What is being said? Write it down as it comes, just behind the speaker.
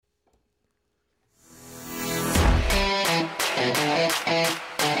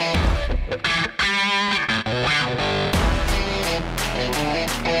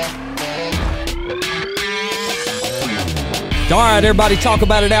right, everybody, Talk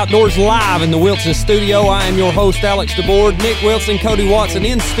About It Outdoors live in the Wilson studio. I am your host, Alex DeBoard. Nick Wilson, Cody Watson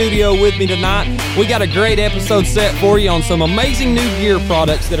in studio with me tonight. We got a great episode set for you on some amazing new gear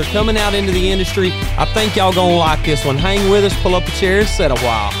products that are coming out into the industry. I think y'all gonna like this one. Hang with us, pull up a chair, and sit a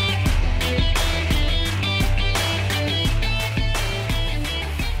while.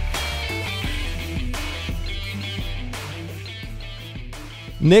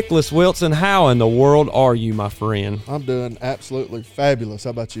 Nicholas Wilson, how in the world are you, my friend? I'm doing absolutely fabulous. How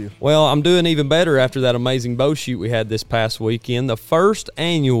about you? Well, I'm doing even better after that amazing bow shoot we had this past weekend, the first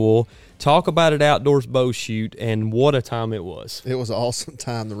annual Talk About It Outdoors bow shoot, and what a time it was. It was an awesome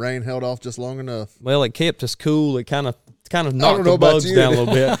time. The rain held off just long enough. Well, it kept us cool. It kind of knocked the bugs bugs down a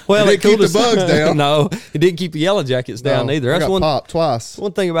little bit. Well, it didn't keep the bugs down. No, it didn't keep the yellow jackets down either. I got popped twice.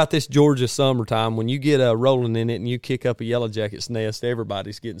 One thing about this Georgia summertime, when you get rolling in it and you kick up a yellow jacket's nest,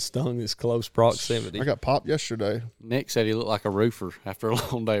 everybody's getting stung this close proximity. I got popped yesterday. Nick said he looked like a roofer after a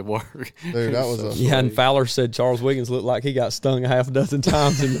long day of work. Dude, that was yeah, and Fowler said Charles Wiggins looked like he got stung a half a dozen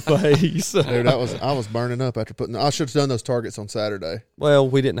times in the face. Dude, I was burning up after I should have done those targets on Saturday. Well,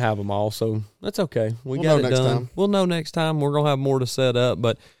 we didn't have them all, so that's okay. We'll got it done. Time. We'll know next time. We're gonna have more to set up,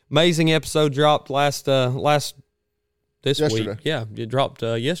 but amazing episode dropped this yesterday. week. Yeah, it dropped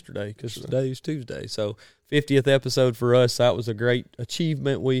yesterday because today is Tuesday. So 50th episode for us. That was a great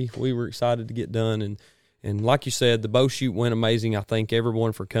achievement. We were excited to get done, and like you said, the bow shoot went amazing. I thank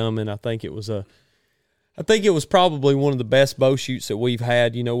everyone for coming. I think it was probably one of the best bow shoots that we've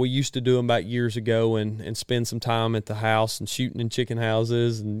had. You know, we used to do them back years ago and spend some time at the house and shooting in chicken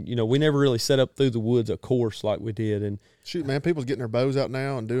houses. And, you know, we never really set up through the woods a course like we did. And shoot, man, people's getting their bows out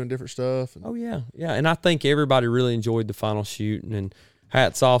now and doing different stuff. Oh, yeah. Yeah. And I think everybody really enjoyed the final shoot. And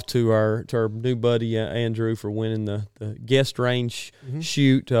hats off to our new buddy, Andrew, for winning the guest range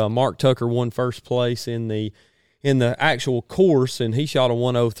shoot. Mark Tucker won first place in the actual course, and he shot a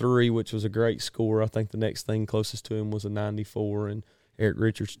 103, which was a great score. I think the next thing closest to him was a 94, and Eric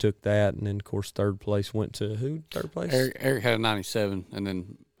Richards took that. And then, of course, third place went to who? Third place? Eric had a 97, and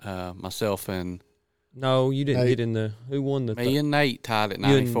then myself and... No, you didn't get in the... Who won the... Me and Nate tied at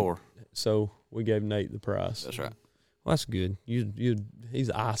 94. So we gave Nate the prize. That's right. Well, that's good. He's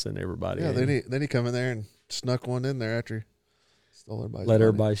icing everybody. Yeah, then he come in there and snuck one in there after he stole everybody's Let money.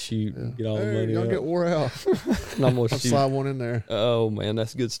 Everybody shoot and get all the money y'all up. Get wore out. And I'm going to slide one in there. Oh, man,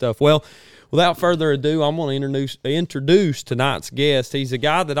 that's good stuff. Well, without further ado, I'm going to introduce tonight's guest. He's a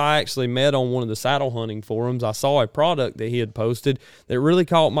guy that I actually met on one of the saddle hunting forums. I saw a product that he had posted that really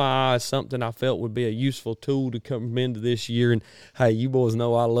caught my eye as something I felt would be a useful tool to come into this year. And, hey, you boys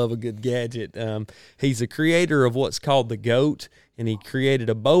know I love a good gadget. He's a creator of what's called the GOAT, and he created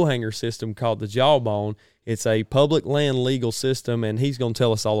a bow hanger system called the Jawbone. It's a public land legal system, and he's going to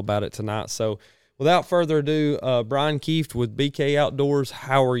tell us all about it tonight. So without further ado, Brian Kieft with BK Outdoors,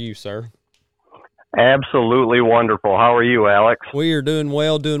 how are you, sir? Absolutely wonderful. How are you, Alex? We are doing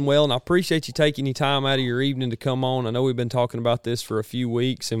well, and I appreciate you taking your time out of your evening to come on. I know we've been talking about this for a few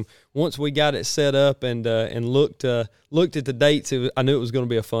weeks, and once we got it set up and looked at the dates, I knew it was going to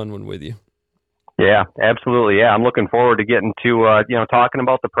be a fun one with you. Yeah, absolutely. Yeah, I'm looking forward to getting to talking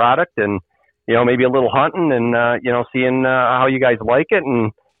about the product and maybe a little hunting and seeing how you guys like it,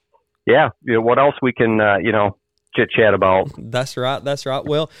 and what else we can chit chat about. That's right.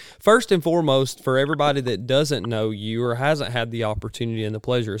 Well, first and foremost, for everybody that doesn't know you or hasn't had the opportunity and the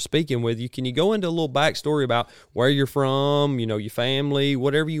pleasure of speaking with you, can you go into a little backstory about where you're from, your family,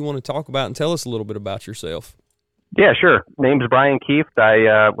 whatever you want to talk about, and tell us a little bit about yourself? Yeah, sure. Name's Brian Kieft.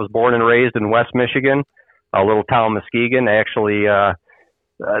 I was born and raised in West Michigan, a little town, Muskegon. Actually,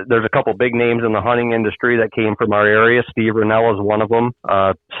 there's a couple big names in the hunting industry that came from our area. Steve Rinella is one of them.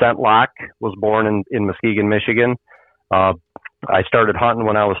 Scentlock was born in Muskegon, Michigan. I started hunting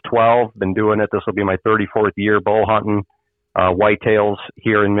when I was 12. Been doing it. This will be my 34th year bow hunting whitetails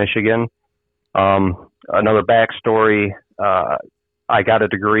here in Michigan. Another backstory, I got a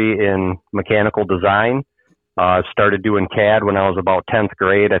degree in mechanical design. Started doing CAD when I was about 10th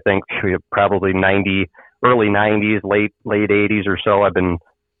grade. I think probably early 90s, late 80s or so. I've been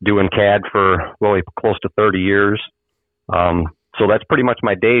doing CAD for really close to 30 years. So that's pretty much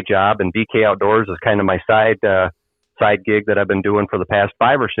my day job, and BK Outdoors is kind of my side gig that I've been doing for the past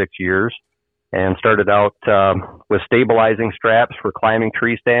 5 or 6 years, and started out with stabilizing straps for climbing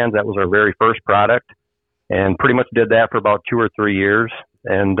tree stands. That was our very first product, and pretty much did that for about 2 or 3 years.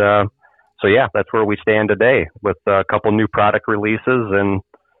 And so that's where we stand today with a couple new product releases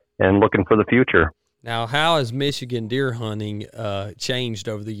and looking for the future. Now, how has Michigan deer hunting changed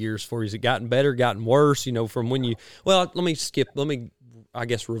over the years for you? Has it gotten better, gotten worse? From when you – well, let me I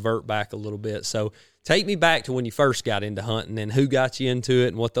guess, revert back a little bit. So take me back to when you first got into hunting and who got you into it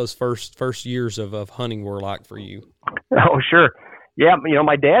and what those first years of hunting were like for you. Oh, sure. Yeah,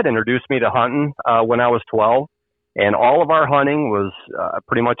 my dad introduced me to hunting when I was 12, and all of our hunting was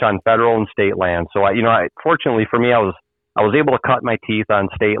pretty much on federal and state land. So, fortunately for me, I was able to cut my teeth on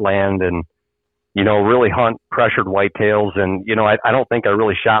state land and, really hunt pressured whitetails. And, I don't think I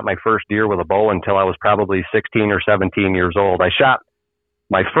really shot my first deer with a bow until I was probably 16 or 17 years old. I shot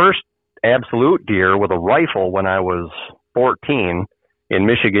my first absolute deer with a rifle when I was 14. In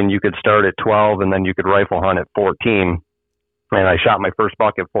Michigan, you could start at 12 and then you could rifle hunt at 14. And I shot my first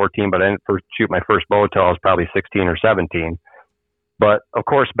buck at 14, but I didn't shoot my first bow until I was probably 16 or 17. But of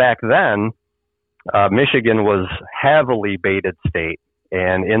course, back then, Michigan was heavily baited state,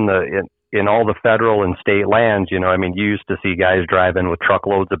 and in all the federal and state lands, you used to see guys driving with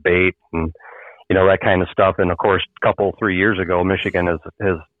truckloads of bait and that kind of stuff. And of course, 3 years ago, Michigan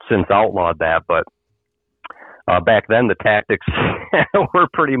has since outlawed that, but back then the tactics were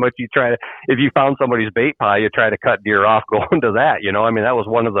pretty much if you found somebody's bait pile, you try to cut deer off going to that. That was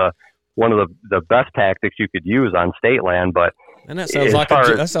one of the best tactics you could use on state land. But and that sounds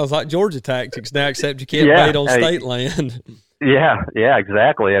like Georgia tactics now, except you can't bait on state land. Yeah,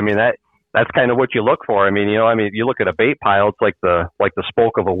 exactly. That's kind of what you look for. You look at a bait pile, it's like the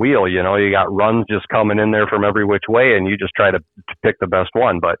spoke of a wheel. You got runs just coming in there from every which way, and you just try to pick the best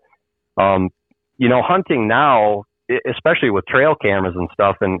one. But hunting now, especially with trail cameras and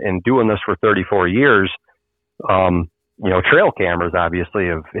stuff, and doing this for 34 years, trail cameras obviously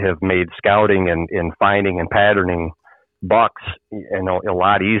have made scouting and finding and patterning bucks, a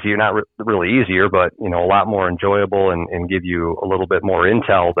lot easier, not really easier, but, a lot more enjoyable and give you a little bit more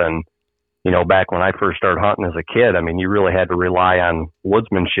intel than, back when I first started hunting as a kid. You really had to rely on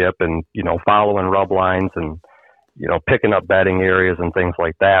woodsmanship and, following rub lines and, picking up bedding areas and things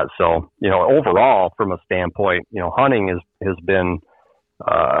like that. So, overall, from a standpoint, hunting has been,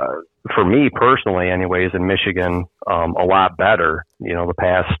 for me personally anyways, in Michigan, a lot better, the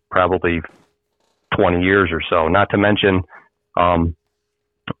past probably 20 years or so. Not to mention,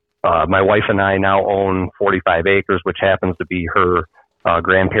 my wife and I now own 45 acres, which happens to be her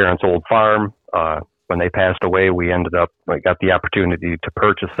grandparents' old farm. When they passed away, we got the opportunity to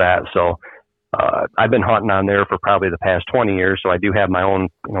purchase that. So, I've been hunting on there for probably the past 20 years. So I do have my own,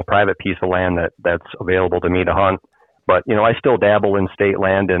 private piece of land that's available to me to hunt. But, I still dabble in state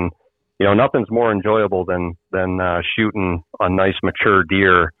land, and, nothing's more enjoyable than shooting a nice mature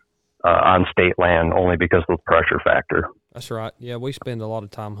deer on state land, only because of the pressure factor. That's right. Yeah, we spend a lot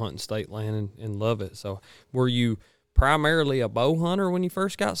of time hunting state land and love it. So were you primarily a bow hunter when you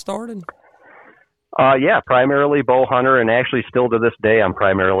first got started? Yeah, primarily bow hunter, and actually still to this day, I'm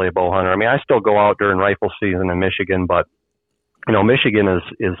primarily a bow hunter. I still go out during rifle season in Michigan, but Michigan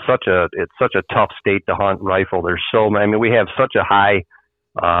is such a tough state to hunt rifle. There's we have such a high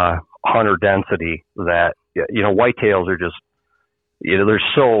hunter density that whitetails are just they're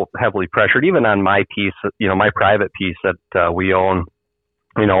so heavily pressured. Even on my piece, my private piece that we own,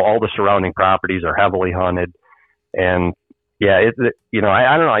 all the surrounding properties are heavily hunted, and yeah,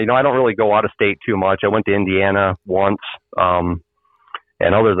 I don't know. I don't really go out of state too much. I went to Indiana once, and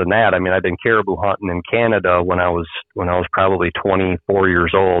other than that, I've been caribou hunting in Canada when I was probably 24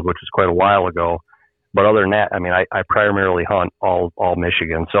 years old, which is quite a while ago. But other than that, I primarily hunt all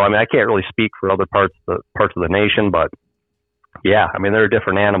Michigan. So I can't really speak for other parts of the nation, but yeah, they're a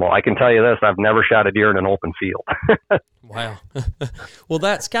different animal. I can tell you this: I've never shot a deer in an open field. Wow. Well,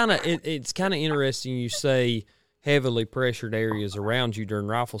 that's it's kind of interesting. You say heavily pressured areas around you during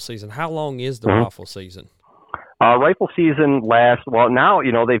rifle season. How long is the rifle season? Rifle season lasts, well, now,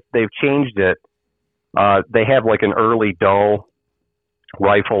 they've changed it. They have like an early doe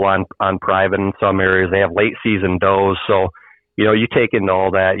rifle on private in some areas. They have late season does. So, you take into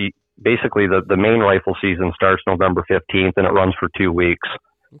all that. Basically, the main rifle season starts November 15th and it runs for 2 weeks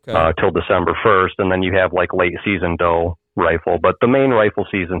till December 1st. And then you have like late season doe rifle. But the main rifle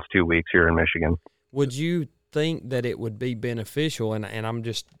season's 2 weeks here in Michigan. Would you think that it would be beneficial, and I'm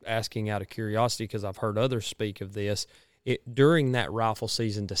just asking out of curiosity because I've heard others speak of this, during that rifle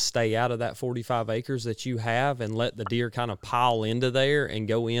season to stay out of that 45 acres that you have and let the deer kind of pile into there and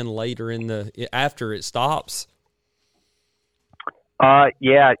go in later after it stops?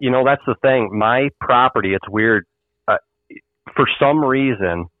 Yeah, that's the thing. My property, it's weird. For some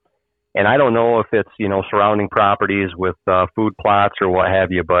reason, and I don't know if it's, surrounding properties with food plots or what have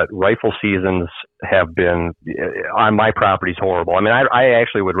you, but rifle seasons have been, on my properties, horrible. I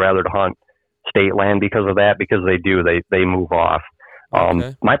actually would rather hunt state land because of that, because they move off.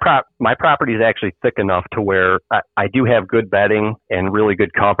 Okay. My property is actually thick enough to where I do have good bedding and really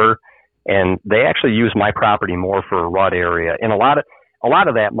good cover, and they actually use my property more for a rut area. And a lot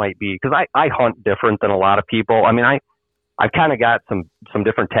of that might be because I hunt different than a lot of people. I mean, I've kind of got some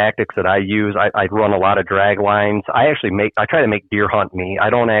different tactics that I use. I run a lot of drag lines. I try to make deer hunt me. I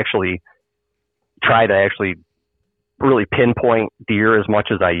don't actually try to really pinpoint deer as much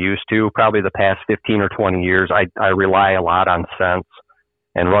as I used to. Probably the past 15 or 20 years, I rely a lot on scents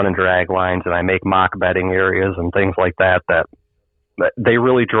and running drag lines, and I make mock bedding areas and things like that they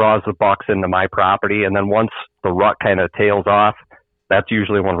really draws the bucks into my property. And then once the rut kind of tails off, that's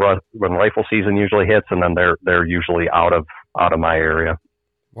usually when rifle season usually hits, and then they're usually out of my area.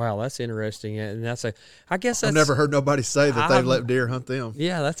 Wow, that's interesting, and I guess I've never heard nobody say that they've let deer hunt them.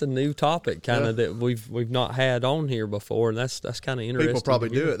 Yeah, that's a new topic, kind of that we've not had on here before, and that's kind of interesting. People probably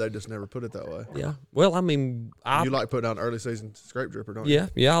do it; they just never put it that way. Yeah, well, I mean, you like putting out an early season scrape dripper, don't you?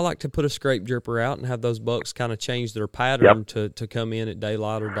 Yeah, I like to put a scrape dripper out and have those bucks kind of change their pattern to come in at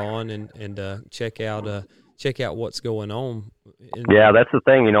daylight or dawn and check out what's going on. Yeah, that's the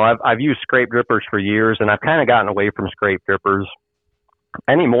thing. I've used scrape drippers for years, and I've kind of gotten away from scrape drippers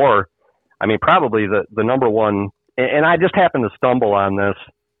anymore. I mean, probably the number one, and I just happened to stumble on this.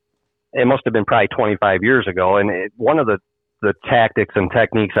 It must have been probably 25 years ago. And one of the tactics and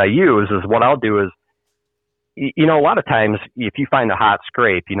techniques I use is what I'll do is, a lot of times if you find a hot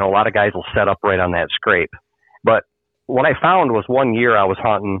scrape, a lot of guys will set up right on that scrape. But what I found was one year I was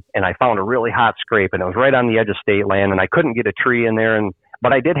hunting and I found a really hot scrape, and it was right on the edge of state land, and I couldn't get a tree in there.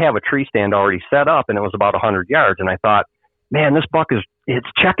 But I did have a tree stand already set up, and it was about 100 yards. And I thought, man, this buck it's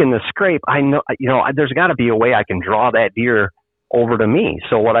checking the scrape. I know, there's got to be a way I can draw that deer over to me.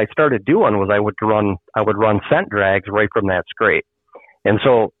 So what I started doing was I would run scent drags right from that scrape. And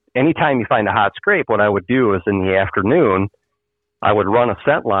so anytime you find a hot scrape, what I would do is in the afternoon, I would run a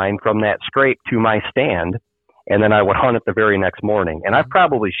scent line from that scrape to my stand, and then I would hunt it the very next morning. And I've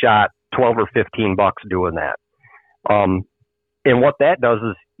probably shot 12 or 15 bucks doing that. And what that does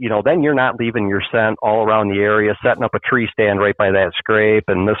is, then you're not leaving your scent all around the area, setting up a tree stand right by that scrape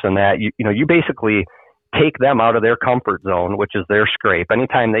and this and that. You basically take them out of their comfort zone, which is their scrape.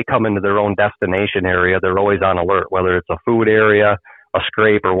 Anytime they come into their own destination area, they're always on alert, whether it's a food area, a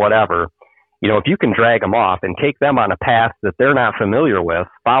scrape, or whatever. If you can drag them off and take them on a path that they're not familiar with,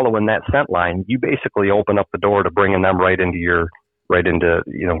 following that scent line, you basically open up the door to bringing them right into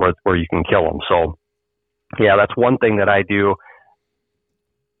where you can kill them. So, yeah, that's one thing that I do.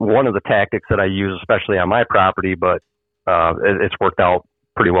 One of the tactics that I use, especially on my property, but it's worked out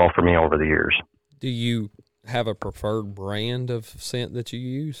pretty well for me over the years. Do you have a preferred brand of scent that you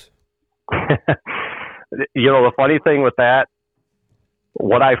use? The funny thing with that,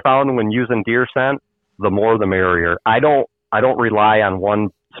 what I found when using deer scent, the more the merrier. I don't rely on one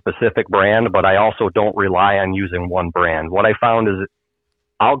specific brand, but I also don't rely on using one brand. What I found is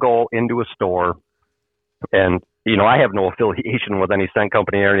I'll go into a store and I have no affiliation with any scent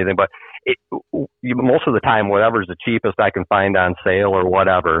company or anything, but most of the time, whatever's the cheapest I can find on sale or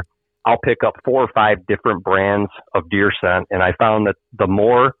whatever, I'll pick up 4 or 5 different brands of deer scent. And I found that the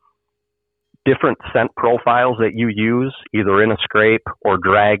more different scent profiles that you use, either in a scrape or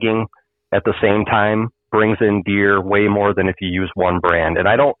dragging at the same time, brings in deer way more than if you use one brand. And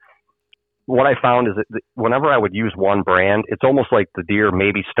what I found is that whenever I would use one brand, it's almost like the deer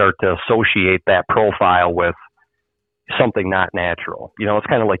maybe start to associate that profile with something not natural. It's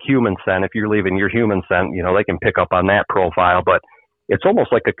kind of like human scent. If you're leaving your human scent, they can pick up on that profile, but it's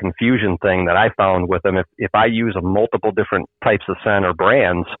almost like a confusion thing that I found with them. If I use a multiple different types of scent or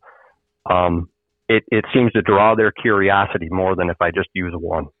brands, it seems to draw their curiosity more than if I just use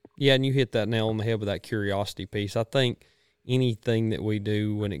one. Yeah, and you hit that nail on the head with that curiosity piece. I think anything that we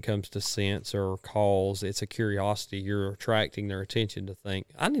do when it comes to scents or calls, it's a curiosity. You're attracting their attention to think,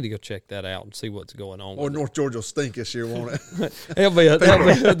 I need to go check that out and see what's going on. Or North Georgia will stink this year, won't it?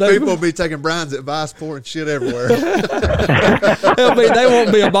 People will be taking Brian's advice, pouring shit everywhere. They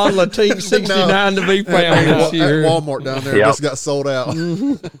won't be a bottle of Teak 69 to be found this year. At Walmart down there, just got sold out.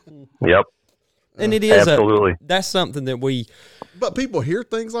 Yep. And it is absolutely. That's something that But people hear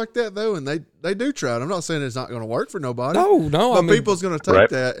things like that, though, and they do try it. I'm not saying it's not going to work for nobody. No. But people's going to take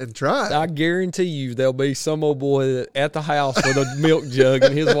that and try it. I guarantee you there'll be some old boy at the house with a milk jug,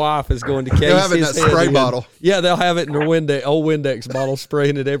 and his wife is going to case they'll have his it in that spray bottle. Yeah, they'll have it in their old Windex bottle,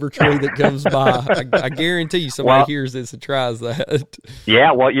 spraying at every tree that comes by. I guarantee you somebody hears this and tries that.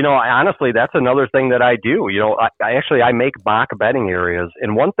 Yeah, well, honestly, that's another thing that I do. I make mock bedding areas,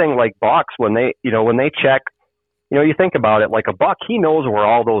 and one thing like bucks, when they check, you think about it, like a buck, he knows where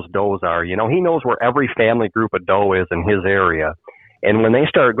all those does are. He knows where every family group of doe is in his area. And when they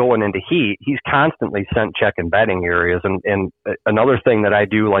start going into heat, he's constantly scent checking bedding areas. And another thing that I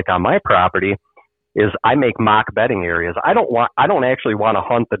do, like on my property, is I make mock bedding areas. I don't actually want to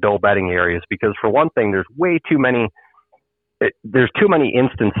hunt the doe bedding areas, because for one thing, there's too many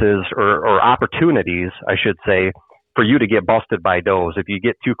instances or opportunities, I should say, for you to get busted by does if you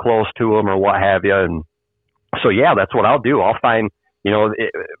get too close to them or what have you. And so, yeah, that's what I'll do. I'll find,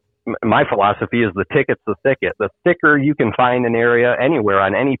 my philosophy is the ticket's the thicket. The thicker you can find an area anywhere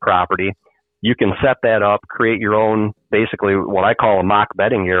on any property, you can set that up, create your own, basically what I call a mock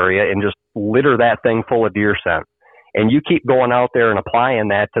bedding area, and just litter that thing full of deer scent. And you keep going out there and applying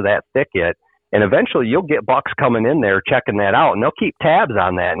that to that thicket, and eventually you'll get bucks coming in there checking that out, and they'll keep tabs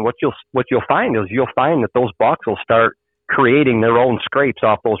on that. And what you'll find is that those bucks will start creating their own scrapes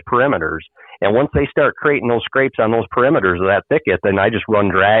off those perimeters. And once they start creating those scrapes on those perimeters of that thicket, then I just run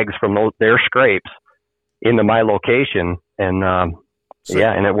drags from their scrapes into my location, and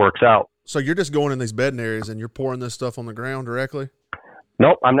and it works out. So you're just going in these bedding areas and you're pouring this stuff on the ground directly?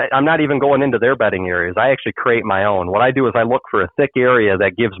 Nope, I'm not even going into their bedding areas. I actually create my own. What I do is I look for a thick area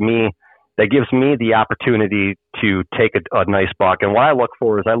that gives me the opportunity to take a nice buck. And what I look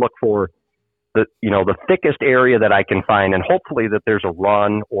for is the thickest area that I can find, and hopefully that there's a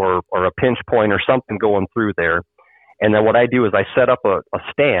run or a pinch point or something going through there. And then what I do is I set up a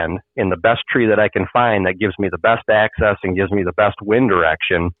stand in the best tree that I can find that gives me the best access and gives me the best wind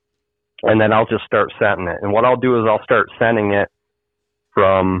direction. And then I'll just start scenting it. And what I'll do is I'll start scenting it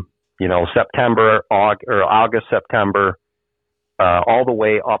from, September, August, September, all the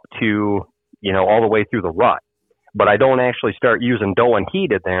way up to, all the way through the rut. But I don't actually start using doe and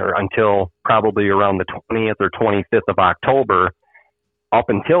heat in there until probably around the 20th or 25th of October. Up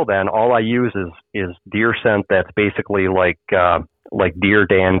until then, all I use is deer scent that's basically like deer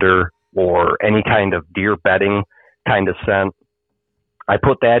dander or any kind of deer bedding kind of scent. I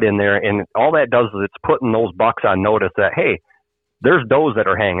put that in there, and all that does is it's putting those bucks on notice that, hey, there's does that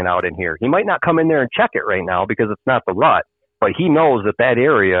are hanging out in here. He might not come in there and check it right now because it's not the rut, but he knows that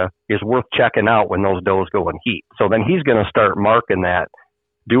area is worth checking out when those does go in heat. So then he's going to start marking that,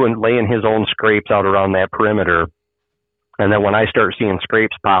 laying his own scrapes out around that perimeter. And then when I start seeing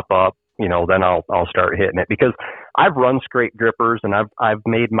scrapes pop up, then I'll start hitting it, because I've run scrape drippers and I've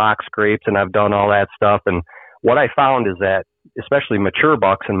made mock scrapes and I've done all that stuff. And what I found is that, especially mature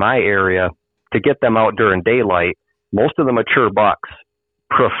bucks in my area, to get them out during daylight, most of the mature bucks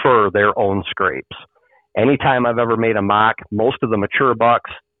prefer their own scrapes. Anytime I've ever made a mock, most of the mature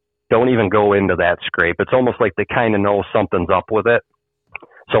bucks don't even go into that scrape. It's almost like they kind of know something's up with it.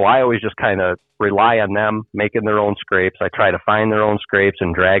 So I always just kind of rely on them making their own scrapes. I try to find their own scrapes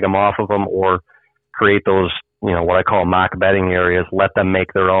and drag them off of them, or create those, what I call mock bedding areas, let them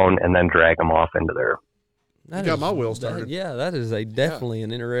make their own, and then drag them off into there. You got my wheels started. That is definitely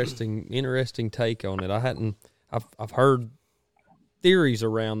an interesting take on it. I've heard theories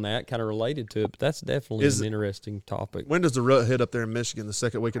around that kind of related to it, but that's definitely an interesting topic. When does the rut hit up there in Michigan? The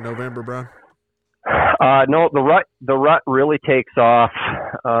second week of November, Brian? No, the rut really takes off.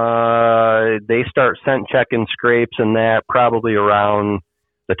 They start scent checking scrapes and that probably around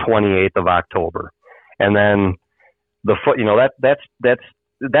the 28th of October. And then that's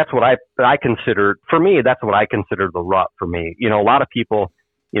what I consider, for me, that's what I consider the rut for me. A lot of people,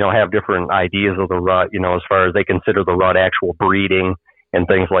 have different ideas of the rut, as far as they consider the rut actual breeding and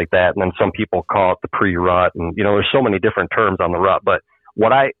things like that. And then some people call it the pre-rut, and, there's so many different terms on the rut. But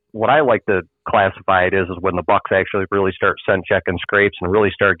what I like to classify it is when the bucks actually really start scent checking scrapes and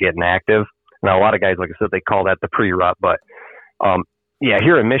really start getting active. Now, a lot of guys, like I said, they call that the pre-rut, but,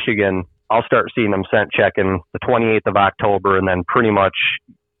 here in Michigan, I'll start seeing them scent checking the 28th of October, and then pretty much,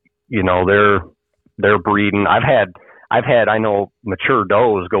 they're breeding. I've had, I know, mature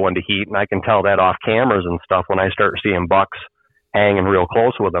does go into heat, and I can tell that off cameras and stuff when I start seeing bucks hanging real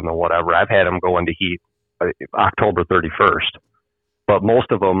close with them or whatever. I've had them go into heat October 31st, but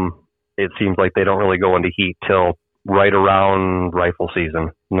most of them, it seems like they don't really go into heat till right around rifle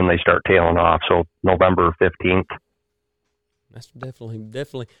season, and then they start tailing off. So November 15th. That's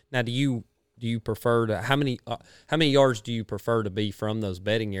definitely. Now, do you prefer to, how many yards do you prefer to be from those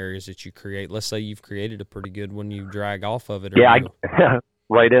bedding areas that you create? Let's say you've created a pretty good one, you drag off of it. Yeah,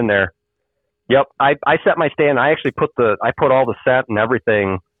 right in there. Yep, I set my stand. I actually put all the scent and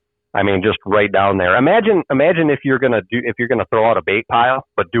everything. I mean, just right down there. Imagine if you're gonna throw out a bait pile,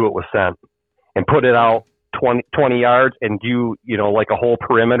 but do it with scent, and put it out 20 yards, and do like a whole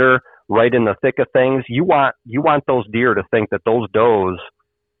perimeter right in the thick of things. You want those deer to think that those does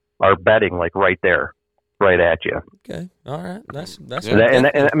are bedding like right there, right at you. Okay, all right, that's and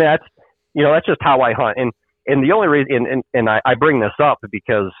I mean that's that's just how I hunt. And and the only reason, and I bring this up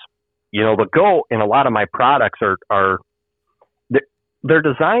because, you know, the goat in a lot of my products are they're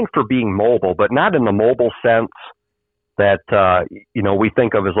designed for being mobile, but not in the mobile sense that, you know, we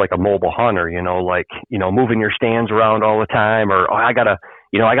think of as like a mobile hunter, you know, like, you know, moving your stands around all the time, or I gotta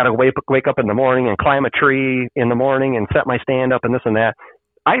wake up in the morning and climb a tree in the morning and set my stand up and this and that.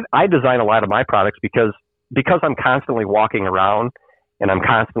 I design a lot of my products because I'm constantly walking around and I'm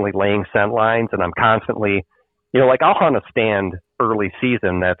constantly laying scent lines, and I'm constantly, you know, like I'll hunt a stand early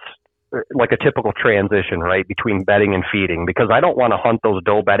season that's like a typical transition, right, between bedding and feeding, because I don't want to hunt those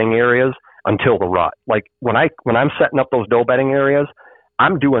doe bedding areas until the rut. Like when I'm setting up those doe bedding areas,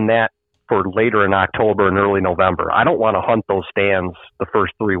 I'm doing that for later in October and early November. I don't want to hunt those stands the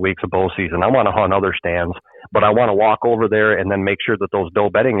first 3 weeks of bow season. I want to hunt other stands, but I want to walk over there and then make sure that those doe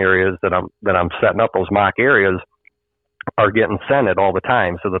bedding areas that I'm setting up, those mock areas, are getting scented all the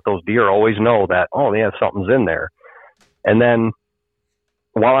time, so that those deer always know that, oh yeah, something's in there. And then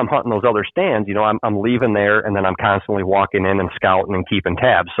while I'm hunting those other stands, you know, I'm leaving there, and then I'm constantly walking in and scouting and keeping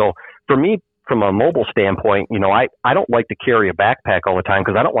tabs. So for me, from a mobile standpoint, you know, I don't like to carry a backpack all the time,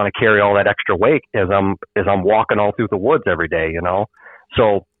 because I don't want to carry all that extra weight as I'm walking all through the woods every day, you know.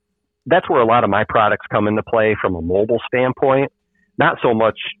 So that's where a lot of my products come into play from a mobile standpoint. Not so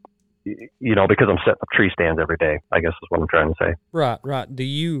much, you know, because I'm setting up tree stands every day, I guess is what I'm trying to say. Right. Do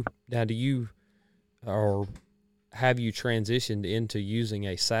you or have you transitioned into using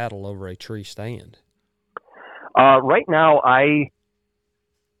a saddle over a tree stand? Right now, I'm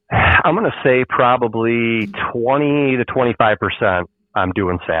going to say probably 20 to 25% I'm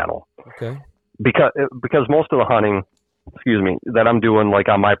doing saddle. Okay. Because most of the hunting, that I'm doing like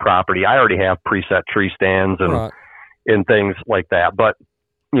on my property, I already have preset tree stands and things like that. But,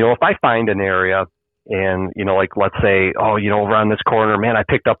 you know, if I find an area and, you know, like let's say, oh, you know, around this corner, man, I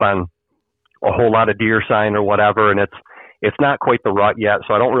picked up on a whole lot of deer sign or whatever, and it's not quite the rut yet,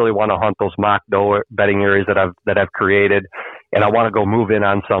 so I don't really want to hunt those mock doe bedding areas that I've created, and I want to go move in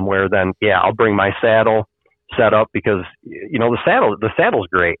on somewhere, then yeah, I'll bring my saddle set up, because, you know, the saddle's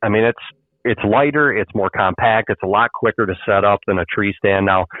great. I mean, it's lighter, it's more compact, it's a lot quicker to set up than a tree stand.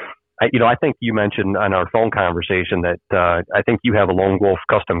 Now, I think you mentioned on our phone conversation that I think you have a Lone Wolf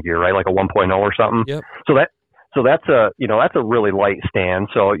custom gear, right? Like a 1.0 or something. Yep. So that's a really light stand.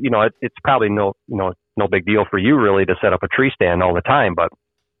 So, you know, it's probably no big deal for you really to set up a tree stand all the time. But,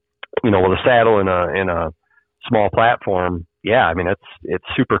 you know, with a saddle in a small platform, yeah, I mean, it's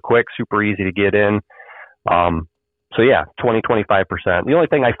super quick, super easy to get in. So yeah, 20-25%. The only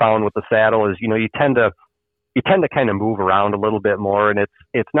thing I found with the saddle is, you know, you tend to kind of move around a little bit more, and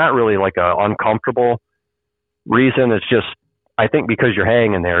it's not really like a uncomfortable reason. It's just, I think because you're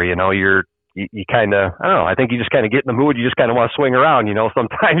hanging there, you know, you kind of, I don't know, I think you just kind of get in the mood. You just kind of want to swing around, you know,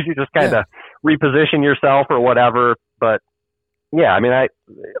 sometimes you just kind of reposition yourself or whatever. But yeah, I mean, I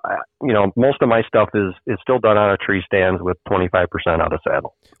you know, most of my stuff is still done on a tree stands with 25% out of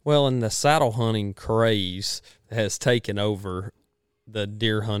saddle. Well, and the saddle hunting craze has taken over the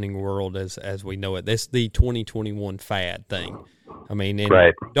deer hunting world as we know it. That's the 2021 fad thing. I mean,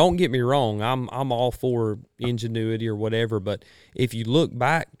 and don't get me wrong, I'm all for ingenuity or whatever, but if you look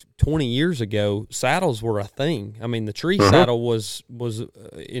back 20 years ago, saddles were a thing. I mean, the tree saddle was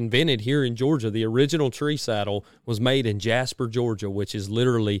invented here in Georgia. The original tree saddle was made in Jasper, Georgia, which is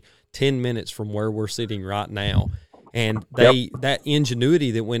literally 10 minutes from where we're sitting right now. And that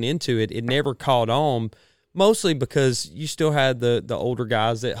ingenuity that went into it, it never caught on. Mostly because you still had the older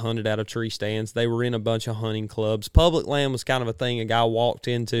guys that hunted out of tree stands. They were in a bunch of hunting clubs. Public land was kind of a thing a guy walked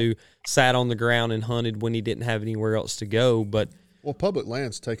into, sat on the ground and hunted when he didn't have anywhere else to go. But public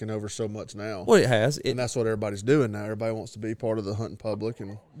land's taken over so much now. Well, it has. And that's what everybody's doing now. Everybody wants to be part of the hunting public.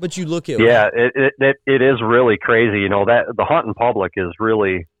 But you look at... Yeah, it is really crazy. You know, that the hunting public is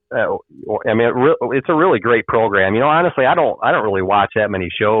really... I mean, it's a really great program. You know, honestly, I don't really watch that many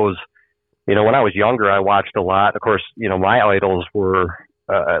shows. You know, when I was younger, I watched a lot. Of course, you know, my idols were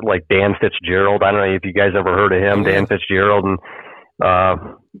like Dan Fitzgerald. I don't know if you guys ever heard of him, Dan Fitzgerald, and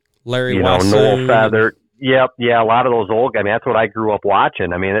Larry, you know, Noel Feather. Yep, yeah, a lot of those old guys. I mean, that's what I grew up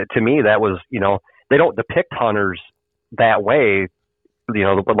watching. I mean, to me, that was, you know, they don't depict hunters that way, you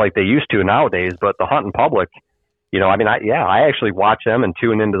know, like they used to nowadays. But the hunting public, you know, I mean, I actually watch them and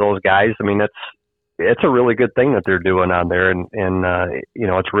tune into those guys. I mean, it's a really good thing that they're doing on there, and you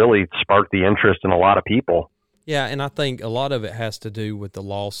know, it's really sparked the interest in a lot of people. Yeah, and I think a lot of it has to do with the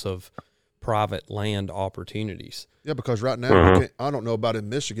loss of private land opportunities. Yeah, because right now, I don't know about in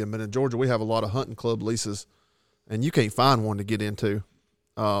Michigan, but in Georgia, we have a lot of hunting club leases, and you can't find one to get into.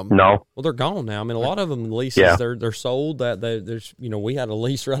 No. Well, they're gone now. I mean, a lot of them leases, Yeah. they're sold. There's, we had a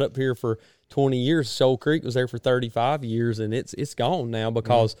lease right up here for 20 years. Shoal Creek was there for 35 years, and it's gone now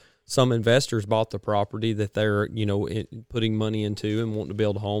because some investors bought the property that they're, putting money into and wanting to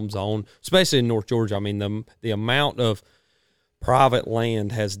build homes on, especially in North Georgia. I mean, the amount of private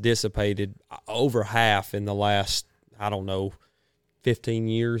land has dissipated over half in the last, 15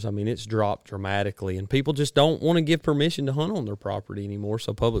 years. I mean, it's dropped dramatically, and people just don't want to give permission to hunt on their property anymore.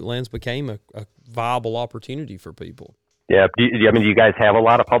 So public lands became a viable opportunity for people. Yeah. Do you guys have a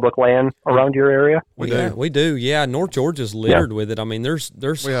lot of public land around your area? We do. Yeah. North Georgia's littered with it. I mean, there's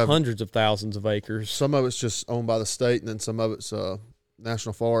hundreds of thousands of acres. Some of it's just owned by the state, and then some of it's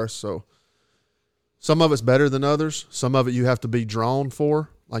national forest. So some of it's better than others. Some of it you have to be drawn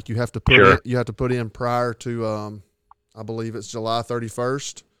for. Like you have to put in prior to I believe it's July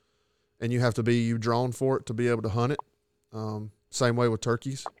 31st, and you have to be drawn for it to be able to hunt it. Same way with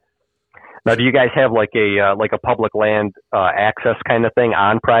turkeys. Now, do you guys have like a public land access kind of thing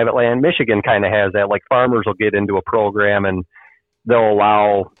on private land? Michigan kind of has that. Like farmers will get into a program and they'll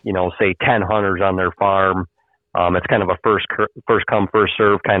allow, say 10 hunters on their farm. It's kind of a first come, first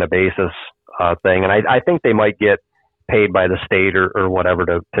serve kind of basis thing. And I think they might get paid by the state or whatever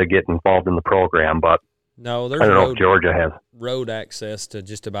to get involved in the program, but no, there's I don't know if Georgia has road access to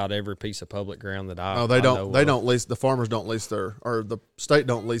just about every piece of public ground that I No, they don't. know They of. don't lease. The farmers don't lease the state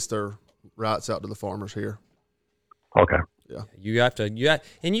don't lease their rights out to the farmers here. Okay. Yeah.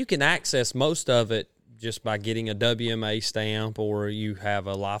 And you can access most of it just by getting a WMA stamp, or you have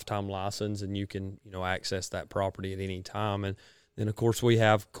a lifetime license and you can, access that property at any time. And then of course we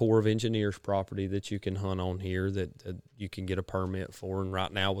have Corps of Engineers property that you can hunt on here that you can get a permit for. And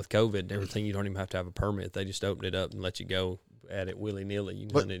right now with COVID and everything, you don't even have to have a permit. They just open it up and let you go at it willy-nilly. You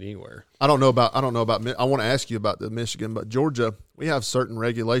can hunt it anywhere. I don't know about. I want to ask you about the Michigan, but Georgia, we have certain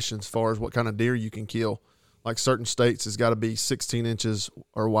regulations as far as what kind of deer you can kill. Like certain states, it's got to be 16 inches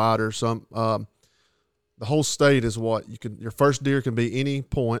or wider. Some the whole state is what you can. Your first deer can be any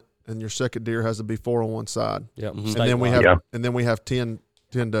point, and your second deer has to be 4 on one side. Yep. And then we have 10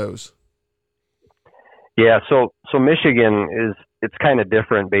 does. Yeah. So Michigan it's kind of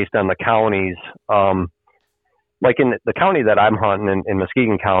different based on the counties. Like in the county that I'm hunting in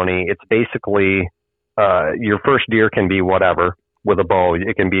Muskegon County, it's basically your first deer can be whatever with a bow.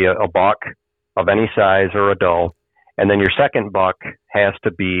 It can be a buck of any size or a doe. And then your second buck has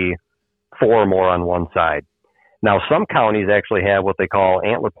to be 4 or more on one side. Now, some counties actually have what they call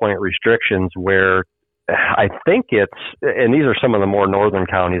antler point restrictions, where I think and these are some of the more northern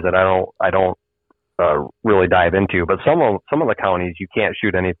counties that I don't really dive into, but some of the counties you can't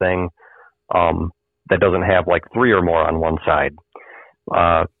shoot anything that doesn't have like 3 or more on one side.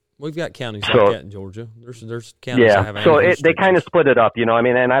 We've got counties like that in Georgia. There's counties that have so antler they kind of split it up,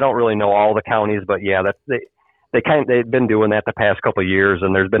 and I don't really know all the counties, but yeah, they've been doing that the past couple of years,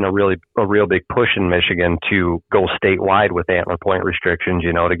 and there's been a real big push in Michigan to go statewide with antler point restrictions,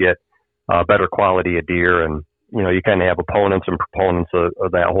 to get better quality of deer, and you kind of have opponents and proponents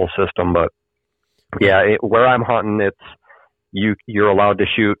of that whole system, but yeah, where I'm hunting, you're allowed to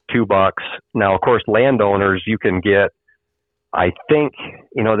shoot 2 bucks. Now, of course, landowners, you can get, I think,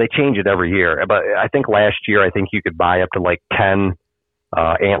 they change it every year, but I think last year, you could buy up to like 10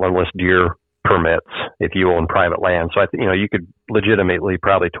 antlerless deer permits if you own private land. So you could legitimately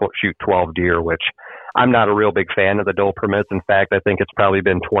probably shoot 12 deer, which I'm not a real big fan of the doe permits. In fact, I think it's probably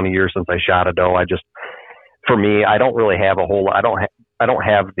been 20 years since I shot a doe. For me, I don't really have I don't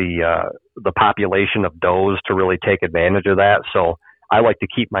have the population of does to really take advantage of that. So I like to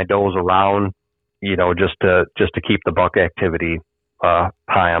keep my does around, just to keep the buck activity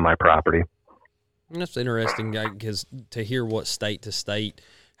high on my property. And that's interesting, because to hear what state to state,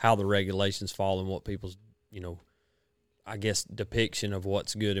 how the regulations fall and what people's, I guess, depiction of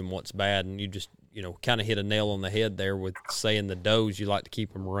what's good and what's bad. And you just, kind of hit a nail on the head there with saying the does, you like to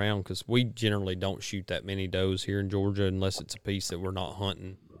keep them around, because we generally don't shoot that many does here in Georgia unless it's a piece that we're not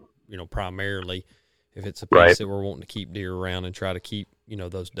hunting, primarily. If it's a piece that we're wanting to keep deer around and try to keep,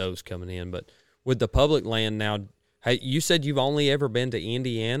 those does coming in. But with the public land now, hey, you said you've only ever been to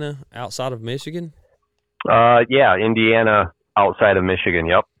Indiana outside of Michigan? Yeah, Indiana outside of Michigan.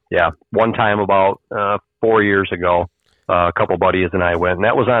 Yep. Yeah. One time about 4 years ago, a couple buddies and I went, and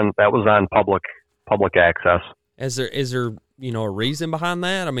that was on public access. Is there a reason behind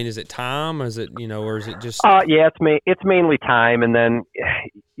that? I mean, is it time? Is it, or is it just? Yeah, it's mainly time, and then,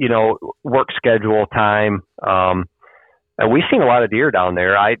 work schedule time. And we've seen a lot of deer down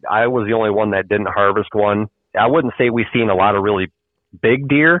there. I was the only one that didn't harvest one. I wouldn't say we've seen a lot of really big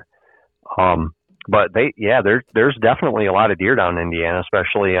deer. but there's definitely a lot of deer down in Indiana,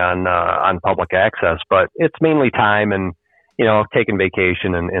 especially on public access. But it's mainly time and taking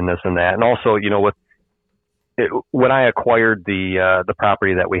vacation and this and that, and also when I acquired the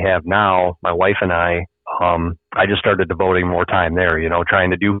property that we have now, my wife and I just started devoting more time there.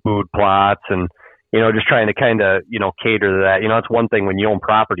 Trying to do food plots and just trying to kind of cater to that. It's one thing when you own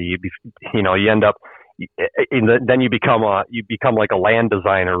property, you end up. Then you become like a land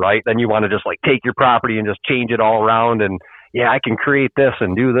designer, right? Then you want to just like take your property and just change it all around, and I can create this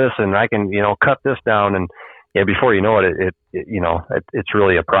and do this, and I can cut this down, and before you know it, it's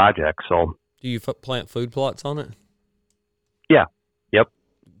really a project. So do you plant food plots on it? Yeah. Yep.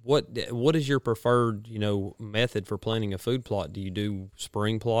 What is your preferred method for planting a food plot? Do you do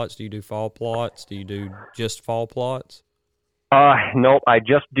spring plots? Do you do fall plots? Do you do just fall plots? Nope. I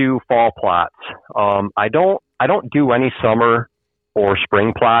just do fall plots. I don't do any summer or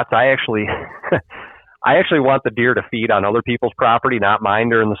spring plots. I actually want the deer to feed on other people's property, not mine,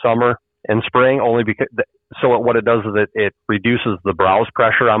 during the summer and spring, only because, what it does is it reduces the browse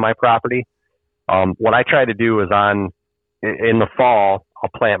pressure on my property. What I try to do is in the fall, I'll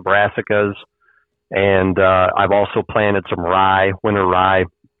plant brassicas, and, I've also planted some winter rye.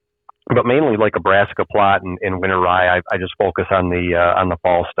 But mainly like a brassica plot and winter rye, I just focus on the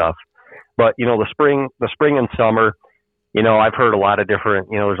fall stuff. But the spring and summer, I've heard a lot of different,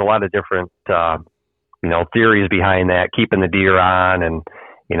 there's a lot of different, theories behind that, keeping the deer on and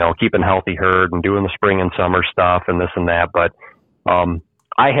keeping healthy herd and doing the spring and summer stuff and this and that. But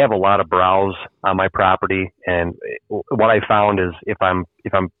I have a lot of browse on my property, and what I found is if I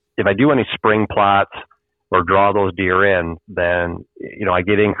do any spring plots or draw those deer in, then, I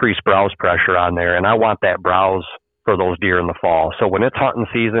get increased browse pressure on there, and I want that browse for those deer in the fall. So when it's hunting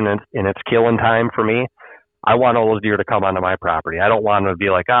season and it's killing time for me, I want all those deer to come onto my property. I don't want them to be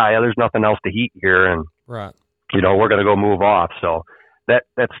like, there's nothing else to eat here, and, right, we're going to go move off. So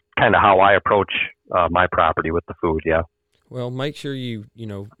that's kind of how I approach my property with the food, yeah. Well, make sure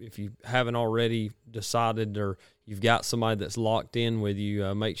if you haven't already decided or you've got somebody that's locked in with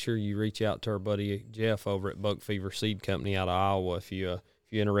you, make sure you reach out to our buddy Jeff over at Buck Fever Seed Company out of Iowa if you're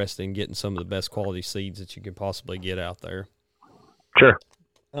interested in getting some of the best quality seeds that you can possibly get out there. Sure.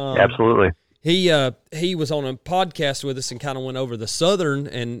 Absolutely. He was on a podcast with us and kind of went over the southern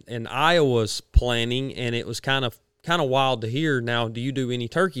and Iowa's planning, and it was kind of wild to hear. Now, do you do any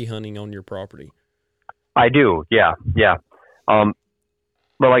turkey hunting on your property? I do. Yeah.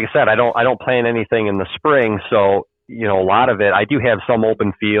 But like I said, I don't plant anything in the spring. So, a lot of it, I do have some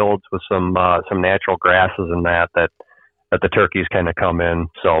open fields with some natural grasses and that the turkeys kind of come in.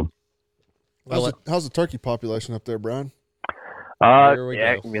 So how's the turkey population up there, Brian? It's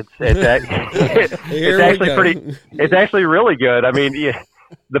actually really good. I mean,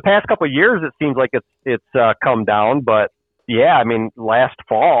 the past couple of years, it seems like it's come down, but last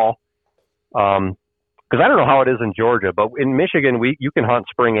fall, because I don't know how it is in Georgia, but in Michigan, you can hunt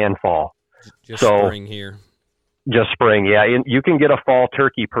spring and fall. Just spring here. Just spring, yeah. You can get a fall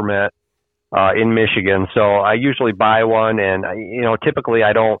turkey permit in Michigan. So I usually buy one, and typically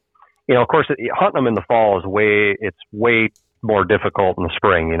I don't. Of course, hunting them in the fall is way more difficult in the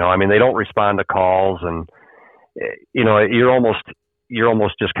spring. They don't respond to calls, and you're almost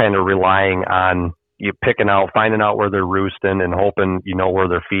just kind of relying on you finding out where they're roosting, and hoping where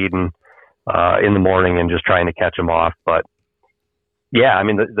they're feeding in the morning, and just trying to catch them off. But yeah,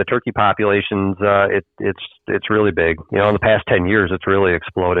 the turkey populations, it's really big. In the past 10 years, it's really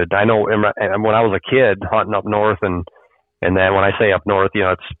exploded. I know when I was a kid hunting up north, and then when I say up north,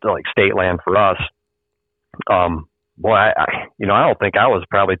 it's like state land for us. I don't think I was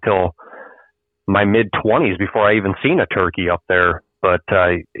probably till my mid-20s before I even seen a turkey up there. But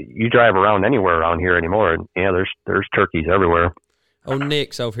you drive around anywhere around here anymore, and there's turkeys everywhere. Oh,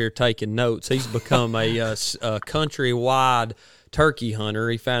 Nick's over here taking notes. He's become a countrywide turkey hunter.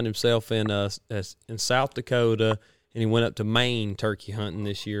 He found himself in South Dakota, and he went up to Maine turkey hunting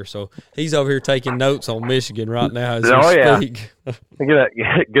this year. So he's over here taking notes on Michigan right now as we speak.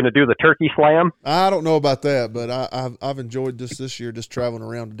 Gonna do the turkey slam? I don't know about that, but I've enjoyed this year, just traveling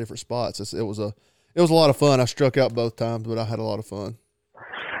around to different spots. It was a lot of fun. I struck out both times, but I had a lot of fun.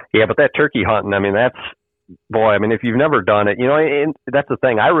 Yeah, but that turkey hunting, if you've never done it, and that's the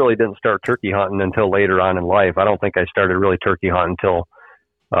thing. I really didn't start turkey hunting until later on in life. I don't think I started really turkey hunting until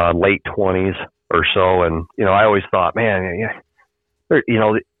late 20s or so. And, I always thought, man,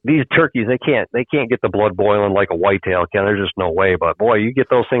 these turkeys, they can't get the blood boiling like a whitetail can. There's just no way. But boy, you get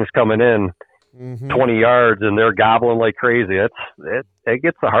those things coming in, 20 yards and they're gobbling like crazy. It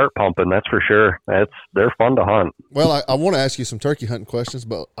gets the heart pumping. That's for sure. They're fun to hunt. Well, I want to ask you some turkey hunting questions,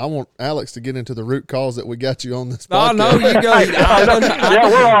 but I want Alex to get into the root cause that we got you on this podcast. Oh, no, you go.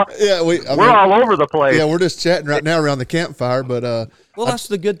 We're all over the place. Yeah, we're just chatting right now around the campfire, but well, that's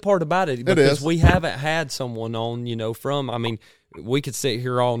the good part about it, because we haven't had someone on, we could sit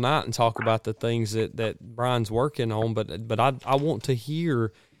here all night and talk about the things that Brian's working on, but I want to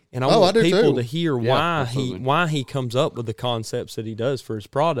hear, and I want people to hear why he comes up with the concepts that he does for his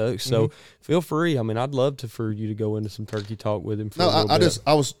products. So feel free. I'd love for you to go into some turkey talk with him.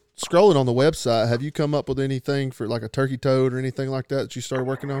 I was scrolling on the website. Have you come up with anything for like a turkey toad or anything like that you started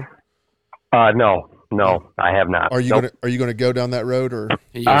working on? No, I have not. Are you gonna go down that road or?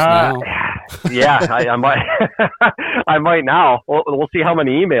 Now. Yeah, I might. I might now. We'll see how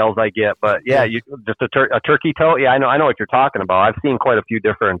many emails I get, but yeah, just a turkey toad. Yeah, I know what you're talking about. I've seen quite a few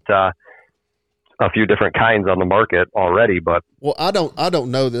different kinds on the market already, but I don't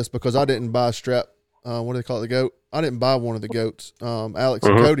know this because I didn't buy a strap. What do they call it? The goat. I didn't buy one of the goats. Alex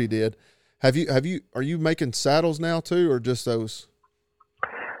and Cody did. Are you making saddles now too, or just those?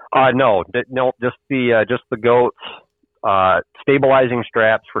 No, just the goats, stabilizing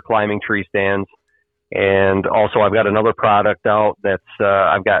straps for climbing tree stands. And also I've got another product out that's,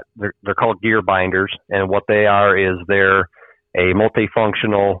 they're called gear binders. And what they are is they're a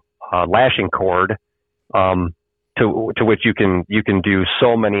multifunctional, lashing cord, to which you can do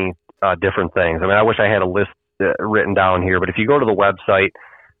so many, different things. I wish I had a list written down here, but if you go to the website,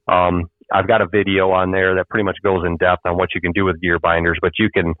 I've got a video on there that pretty much goes in depth on what you can do with gear binders, but you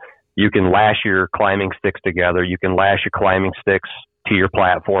can lash your climbing sticks together. You can lash your climbing sticks to your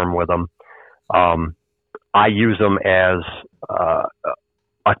platform with them. I use them as a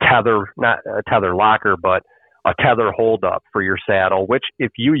tether, not a tether locker, but a tether hold up for your saddle, which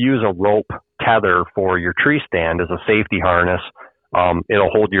if you use a rope tether for your tree stand as a safety harness, it'll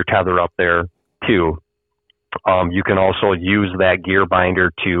hold your tether up there too. You can also use that gear binder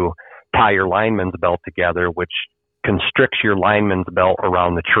to tie your lineman's belt together, which constricts your lineman's belt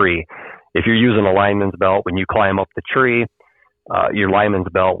around the tree. If you're using a lineman's belt, when you climb up the tree, your lineman's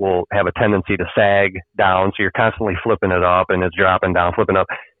belt will have a tendency to sag down. So you're constantly flipping it up and it's dropping down, flipping up.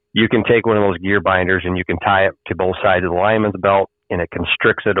 You can take one of those gear binders and you can tie it to both sides of the lineman's belt, and it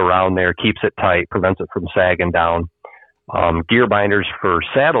constricts it around there, keeps it tight, prevents it from sagging down. Gear binders for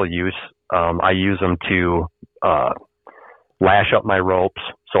saddle use, I use them to lash up my ropes.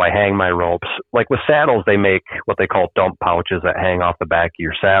 So I hang my ropes. Like with saddles, they make what they call dump pouches that hang off the back of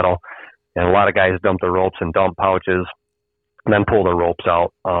your saddle. And a lot of guys dump their ropes in dump pouches and then pull their ropes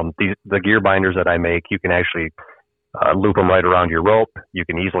out. The gear binders that I make, you can actually loop them right around your rope. You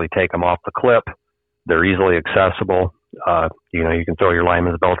can easily take them off the clip. They're easily accessible. You can throw your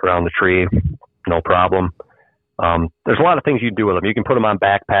lineman's belt around the tree, no problem. There's a lot of things you can do with them. You can put them on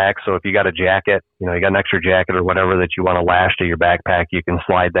backpacks. So if you got a jacket, you got an extra jacket or whatever that you want to lash to your backpack, you can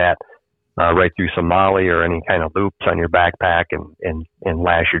slide that right through some molly or any kind of loops on your backpack and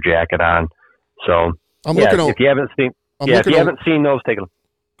lash your jacket on. So if you haven't seen those, take a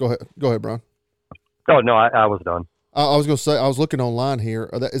look. Go ahead, Brian. Oh no, I was done. I was going to say, I was looking online here.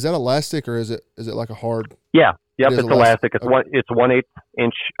 Is that elastic or is it like a hard? Yeah. Yep. It's elastic. It's okay. It's 1/8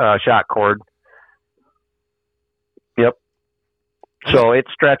 inch shot cord. Yep. So it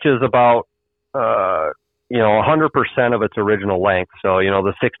stretches about 100% of its original length. So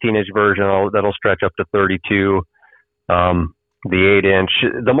the 16-inch version that'll stretch up to 32. The 8-inch,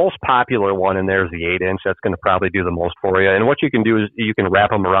 the most popular one in there is the 8-inch. That's going to probably do the most for you. And what you can do is you can wrap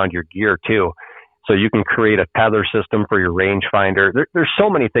them around your gear too. So you can create a tether system for your rangefinder. There's so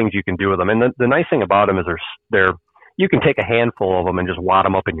many things you can do with them. And the nice thing about them is you can take a handful of them and just wad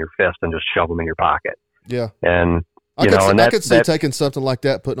them up in your fist and just shove them in your pocket. Yeah. And I could see taking something like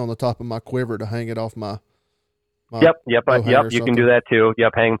that, putting on the top of my quiver to hang it off my Yep. You can do that too.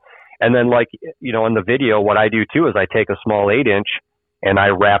 Yep. Hang. And then in the video, what I do too is I take a small 8-inch and I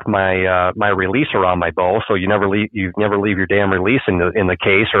wrap my release around my bow. So you never leave your damn release in the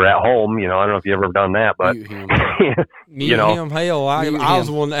case or at home. I don't know if you've ever done that, but hell, I was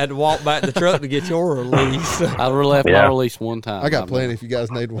the one that had to walk back the truck to get your release. I left my release one time. I got plenty if you guys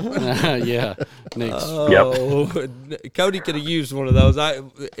need one. Yeah. Cody could have used one of those.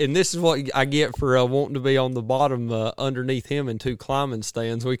 And this is what I get for wanting to be on the bottom underneath him in 2 climbing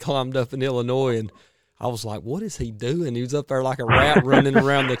stands. We climbed up in Illinois and I was like, what is he doing? He was up there like a rat running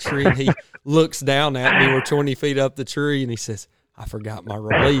around the tree, and he looks down at me. We're 20 feet up the tree, and he says, I forgot my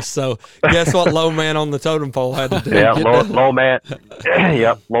release. So guess what low man on the totem pole had to do? Yeah, low man.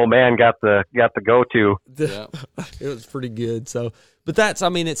 Yep, low man got the go-to. Yeah. It was pretty good. So, but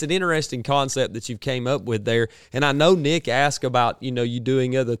it's an interesting concept that you've came up with there. And I know Nick asked about, you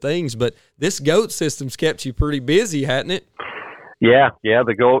doing other things, but this goat system's kept you pretty busy, hasn't it? Yeah.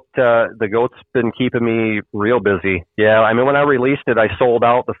 The goat's been keeping me real busy. Yeah. I mean, when I released it, I sold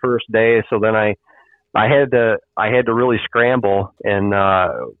out the first day. So then I had to really scramble and,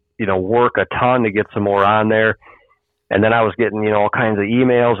 work a ton to get some more on there. And then I was getting, all kinds of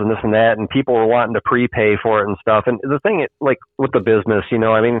emails and this and that, and people were wanting to prepay for it and stuff. And the thing, like with the business,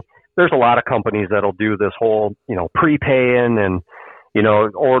 there's a lot of companies that'll do this whole, prepaying and,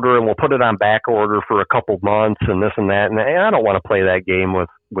 order, and we'll put it on back order for a couple months and this and that. And I don't want to play that game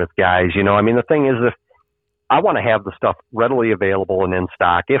with guys, the thing is, if I want to have the stuff readily available and in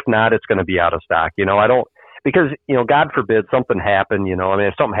stock, if not, it's going to be out of stock. I don't, because, God forbid something happened,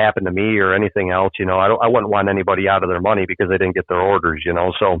 if something happened to me or anything else, I wouldn't want anybody out of their money because they didn't get their orders,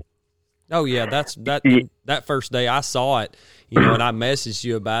 so. Oh yeah, that first day I saw it, and I messaged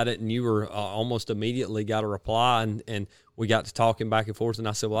you about it, and you were almost immediately got a reply, and we got to talking back and forth, and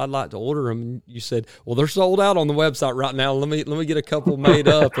I said, well, I'd like to order them, and you said, well, they're sold out on the website right now. Let me get a couple made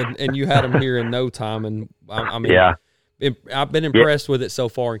up, and you had them here in no time, and yeah. I've been impressed with it so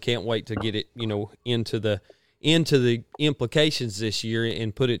far, and can't wait to get it, into the implications this year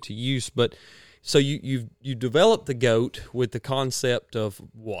and put it to use. But so you developed the goat with the concept of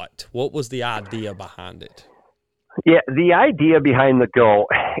what? What was the idea behind it? Yeah, the idea behind the goat,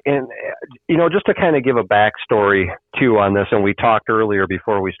 and just to kind of give a backstory too on this, and we talked earlier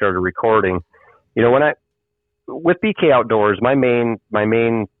before we started recording. With BK Outdoors, my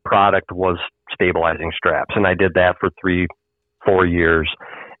main product was stabilizing straps, and I did that for 3-4 years.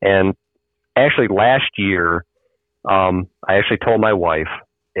 And actually last year, I actually told my wife,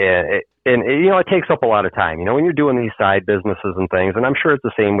 and it takes up a lot of time, when you're doing these side businesses and things, and I'm sure it's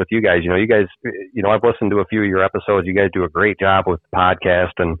the same with you guys. I've listened to a few of your episodes. You guys do a great job with the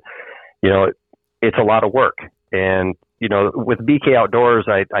podcast, and, it's a lot of work. And, with BK Outdoors,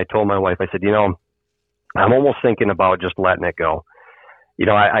 I told my wife, I said, I'm almost thinking about just letting it go.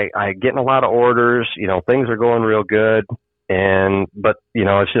 I getting a lot of orders, things are going real good. But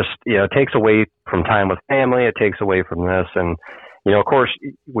it's just, it takes away from time with family. It takes away from this. And, of course,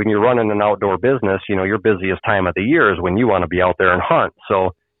 when you're running an outdoor business, your busiest time of the year is when you want to be out there and hunt.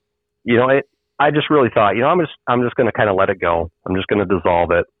 So, I just really thought, I'm just going to kind of let it go. I'm just going to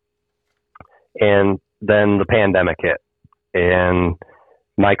dissolve it. And then the pandemic hit, and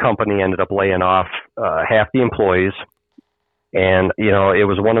my company ended up laying off half the employees. And, it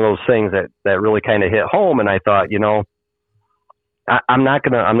was one of those things that really kind of hit home. And I thought, I'm not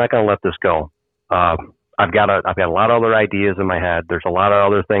gonna let this go. I've got a lot of other ideas in my head. There's a lot of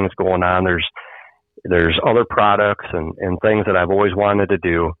other things going on. There's other products and things that I've always wanted to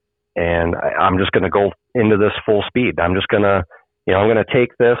do. And I'm just going to go into this full speed. I'm just going to, I'm going to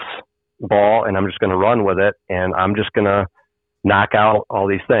take this ball and I'm just going to run with it. And I'm just going to knock out all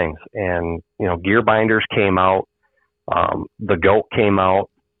these things. And, gear binders came out. The goat came out,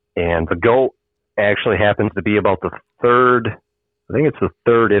 and the goat actually happens to be about the third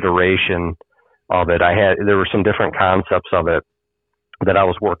iteration of it. There were some different concepts of it that I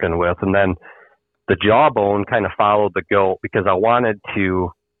was working with. And then the jawbone kind of followed the goat because I wanted to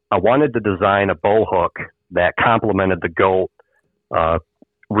design a bow hook that complemented the goat,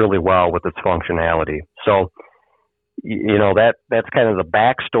 really well with its functionality. So, that's kind of the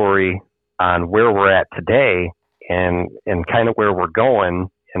backstory on where we're at today and kind of where we're going,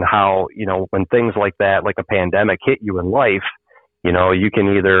 and how, when things like that, like a pandemic, hit you in life, you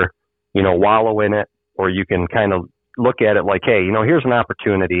can either, wallow in it, or you can kind of look at it like, hey, here's an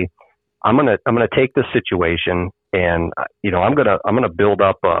opportunity. I'm going to take this situation and, I'm going to build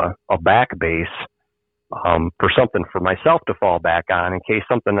up a back base, for something for myself to fall back on in case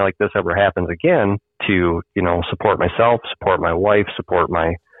something like this ever happens again, to, support myself, support my wife, support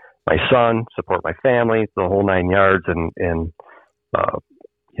my son, support my family, the whole 9 yards, and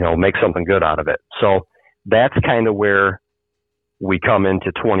make something good out of it. So that's kind of where we come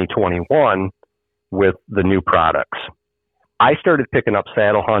into 2021 with the new products. I started picking up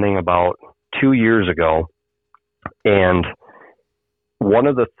saddle hunting about 2 years ago. And one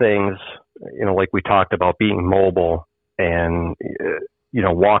of the things, like we talked about, being mobile and,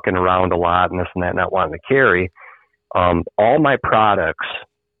 walking around a lot and this and that, not wanting to carry, all my products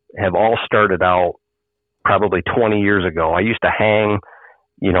have all started out probably 20 years ago. I used to hang,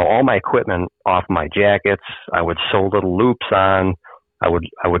 all my equipment off my jackets. I would sew little loops on. I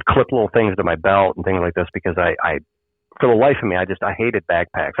would clip little things to my belt and things like this because I for the life of me, I hated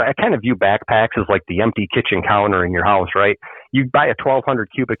backpacks. I kind of view backpacks as like the empty kitchen counter in your house, right? You buy a 1,200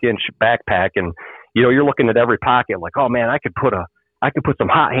 cubic inch backpack, and you're looking at every pocket like, oh man, I could put some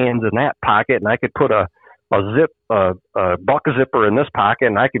hot hands in that pocket, and I could put a buck zipper in this pocket,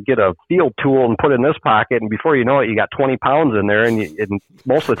 and I could get a field tool and put in this pocket, and before you know it, you got 20 pounds in there, and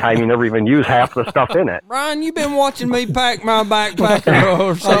most of the time you never even use half the stuff in it. Brian, you've been watching me pack my backpack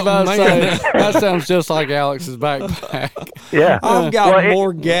or something, man. That sounds just like Alex's backpack. Yeah. I've got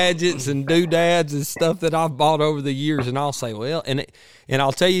more gadgets and doodads and stuff that I've bought over the years, and I'll say, well, and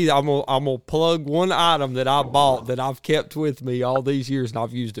I'll tell you, I'm gonna plug one item that I bought that I've kept with me all these years, and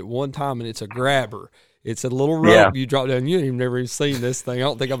I've used it one time, and it's a grabber. It's a little rope you drop down. You've never even seen this thing. I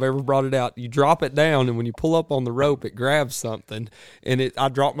don't think I've ever brought it out. You drop it down, and when you pull up on the rope, it grabs something. And I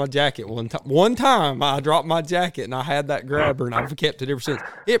dropped my jacket one time. One time, I dropped my jacket, and I had that grabber, and I've kept it ever since.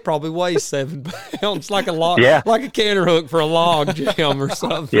 It probably weighs 7 pounds, like a log, like a canter hook for a log jam or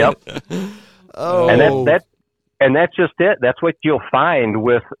something. Yep. Oh, and that's just it. That's what you'll find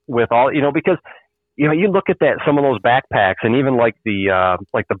with all, because you look at some of those backpacks, and even like the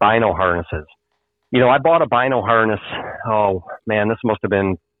bino harnesses. I bought a bino harness, oh man, this must have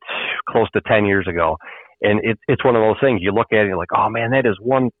been close to 10 years ago. And it's one of those things you look at it and you're like, oh man, that is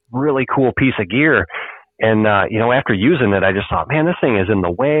one really cool piece of gear. And, after using it, I just thought, man, this thing is in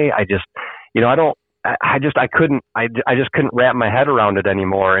the way. I just couldn't wrap my head around it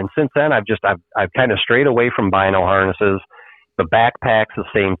anymore. And since then I've kind of strayed away from bino harnesses. The backpack's the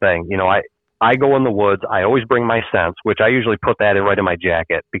same thing. I go in the woods. I always bring my scents, which I usually put that right in my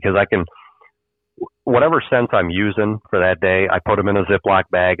jacket, because I can, whatever scents I'm using for that day, I put them in a Ziploc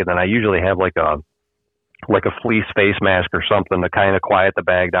bag, and then I usually have like a fleece face mask or something to kind of quiet the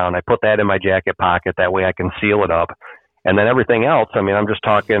bag down. I put that in my jacket pocket. That way I can seal it up. And then everything else, I'm just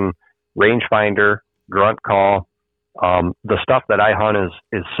talking rangefinder, grunt call. The stuff that I hunt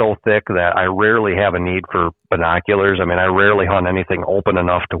is so thick that I rarely have a need for binoculars. I rarely hunt anything open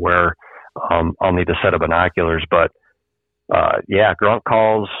enough to where I'll need a set of binoculars. But grunt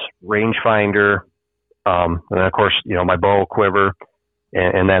calls, rangefinder, and then of course, my bow, quiver,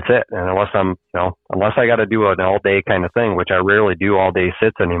 and that's it. And unless I got to do an all day kind of thing, which I rarely do all day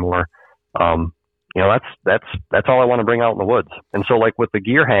sits anymore, that's all I want to bring out in the woods. And so like with the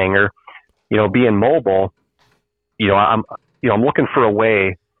gear hanger, being mobile, I'm looking for a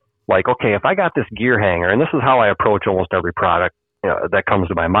way, like, okay, if I got this gear hanger, and this is how I approach almost every product that comes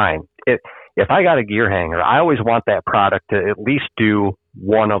to my mind. If I got a gear hanger, I always want that product to at least do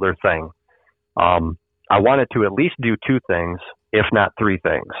one other thing. I want it to at least do 2 things, if not 3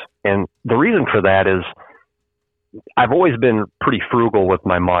 things. And the reason for that is I've always been pretty frugal with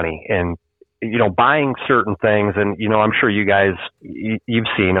my money, and, buying certain things. And, I'm sure you guys, you've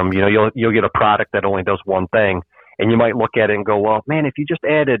seen them, you'll get a product that only does one thing, and you might look at it and go, well, man, if you just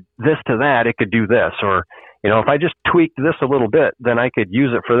added this to that, it could do this. Or, if I just tweaked this a little bit, then I could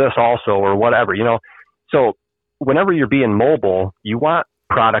use it for this also, or whatever, So whenever you're being mobile, you want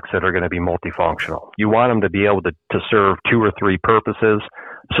products that are going to be multifunctional. You want them to be able to serve 2 or 3 purposes,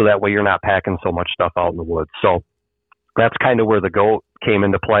 so that way you're not packing so much stuff out in the woods. So that's kind of where the GOAT came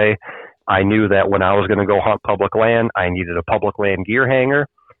into play. I knew that when I was going to go hunt public land, I needed a public land gear hanger.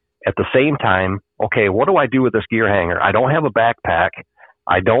 At the same time, okay, what do I do with this gear hanger? I don't have a backpack.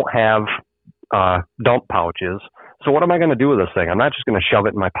 I don't have dump pouches. So what am I going to do with this thing? I'm not just going to shove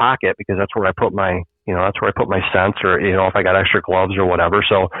it in my pocket, because that's where I put my scents, or, if I got extra gloves or whatever.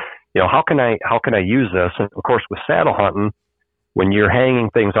 So, how can I use this? And of course, with saddle hunting, when you're hanging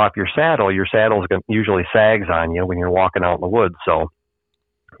things off your saddle's usually sags on you when you're walking out in the woods. So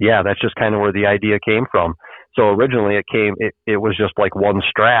yeah, that's just kind of where the idea came from. So originally it was just like one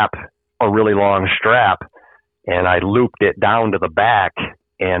strap, a really long strap, and I looped it down to the back,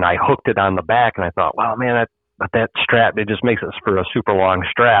 and I hooked it on the back, and I thought, wow, man, that strap, it just makes it for a super long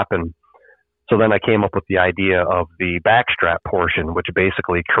strap. And so then I came up with the idea of the back strap portion, which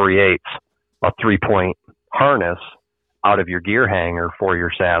basically creates a 3-point harness out of your gear hanger for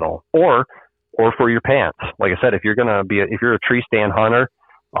your saddle or for your pants. Like I said, if you're a tree stand hunter,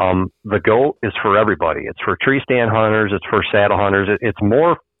 the GOAT is for everybody. It's for tree stand hunters. It's for saddle hunters. It's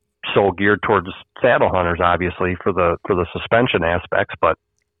more so geared towards saddle hunters, obviously, for the suspension aspects. But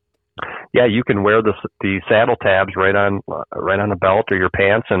yeah, you can wear the saddle tabs right on the belt or your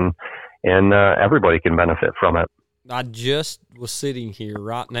pants, and everybody can benefit from it. I just was sitting here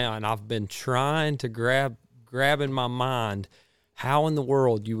right now, and I've been trying to grab in my mind how in the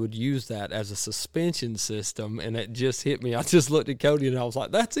world you would use that as a suspension system. And it just hit me. I just looked at Cody and I was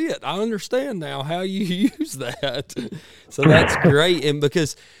like, that's it. I understand now how you use that. So that's great. And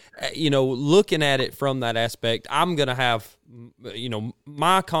because, looking at it from that aspect, I'm going to have,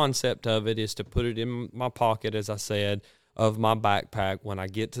 my concept of it is to put it in my pocket, as I said, of my backpack. When I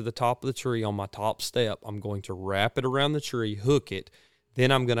get to the top of the tree on my top step, I'm going to wrap it around the tree, hook it.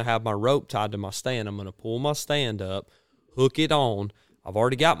 Then I'm going to have my rope tied to my stand. I'm going to pull my stand up, hook it on. I've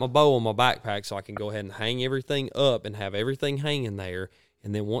already got my bow on my backpack, so I can go ahead and hang everything up and have everything hanging there.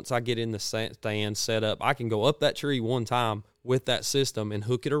 And then once I get in the stand set up, I can go up that tree one time with that system and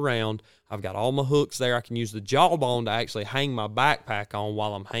hook it around. I've got all my hooks there. I can use the jawbone to actually hang my backpack on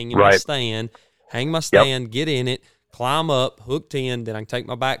while I'm hanging my stand. Hang my stand, Get in it, climb up, hooked in, then I can take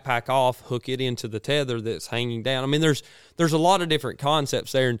my backpack off, hook it into the tether that's hanging down. I mean, there's a lot of different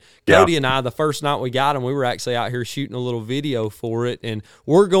concepts there. And Cody and I, the first night we got them, we were actually out here shooting a little video for it, and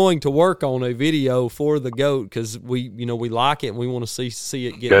we're going to work on a video for the goat because we like it and we want to see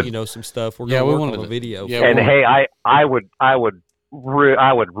it get some stuff. We're going to work on a video. Yeah, and hey, I would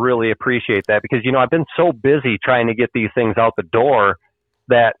really appreciate that because I've been so busy trying to get these things out the door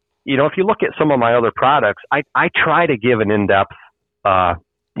that. If you look at some of my other products, I try to give an in-depth,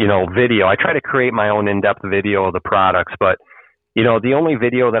 video. I try to create my own in-depth video of the products, but, the only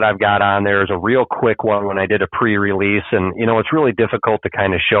video that I've got on there is a real quick one when I did a pre-release, and, it's really difficult to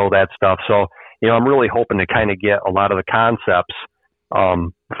kind of show that stuff. So, I'm really hoping to kind of get a lot of the concepts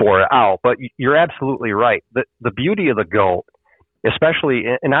for it out. But you're absolutely right. The beauty of the goat, especially,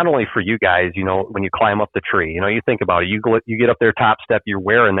 and not only for you guys, when you climb up the tree, you think about it, you get up there top step, you're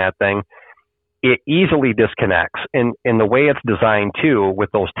wearing that thing, it easily disconnects. And the way it's designed too,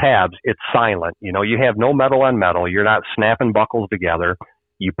 with those tabs, it's silent. You have no metal on metal. You're not snapping buckles together.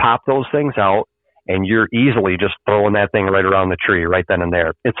 You pop those things out and you're easily just throwing that thing right around the tree right then and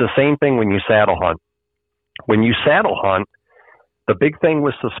there. It's the same thing when you saddle hunt. When you saddle hunt, the big thing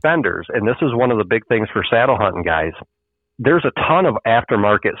with suspenders, and this is one of the big things for saddle hunting guys, there's a ton of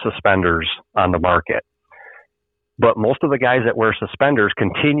aftermarket suspenders on the market, but most of the guys that wear suspenders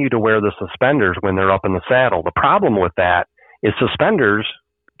continue to wear the suspenders when they're up in the saddle. The problem with that is suspenders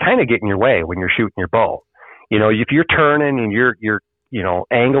kind of get in your way when you're shooting your bow. If you're turning and you're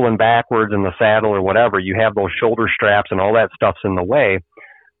angling backwards in the saddle or whatever, you have those shoulder straps and all that stuff's in the way.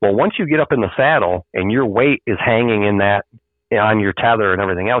 Well, once you get up in the saddle and your weight is hanging in that on your tether and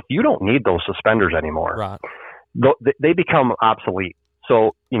everything else, you don't need those suspenders anymore. Right. They become obsolete.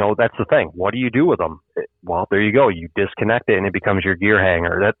 So, that's the thing. What do you do with them? Well, there you go. You disconnect it and it becomes your gear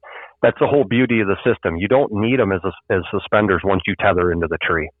hanger. That's the whole beauty of the system. You don't need them as suspenders once you tether into the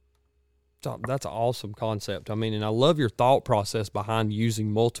tree. That's an awesome concept. I mean, and I love your thought process behind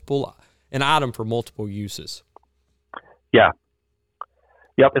using an item for multiple uses. Yeah.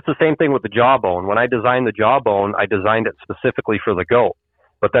 Yep. It's the same thing with the jawbone. When I designed the jawbone, I designed it specifically for the goat.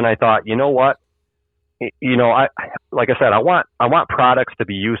 But then I thought, you know what? Like I said, I want products to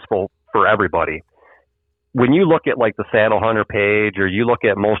be useful for everybody. When you look at like the Saddle Hunter page, or you look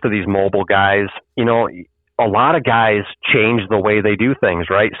at most of these mobile guys, a lot of guys change the way they do things,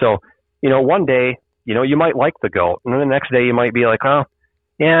 right? So, one day, you might like the goat, and then the next day you might be like, oh,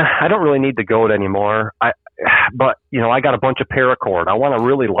 yeah, I don't really need the goat anymore. But I got a bunch of paracord. I want to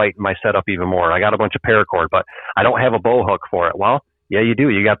really lighten my setup even more. I got a bunch of paracord, but I don't have a bow hook for it. Well, yeah, you do.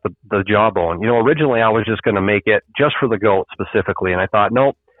 You got the jawbone. Originally I was just going to make it just for the goat specifically. And I thought,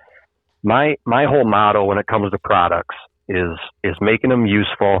 nope, my whole motto when it comes to products is making them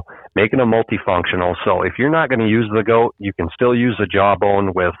useful, making them multifunctional. So if you're not going to use the goat, you can still use the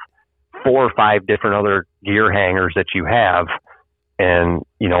jawbone with 4 or 5 different other gear hangers that you have and,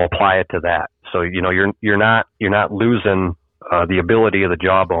 apply it to that. So, you're not losing the ability of the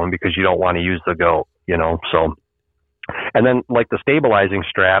jawbone because you don't want to use the goat, so. And then like the stabilizing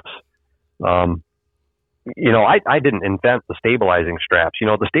straps, I didn't invent the stabilizing straps.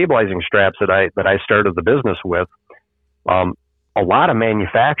 The stabilizing straps that I started the business with, a lot of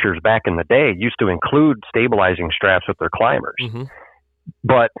manufacturers back in the day used to include stabilizing straps with their climbers. Mm-hmm.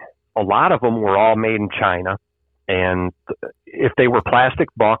 But a lot of them were all made in China. And if they were plastic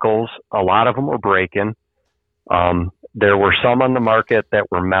buckles, a lot of them were breaking. There were some on the market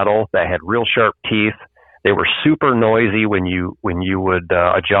that were metal that had real sharp teeth. They were super noisy when you would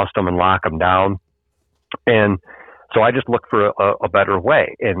adjust them and lock them down. And so I just looked for a better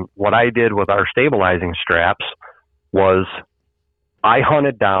way. And what I did with our stabilizing straps was I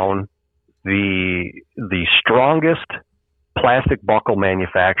hunted down the strongest plastic buckle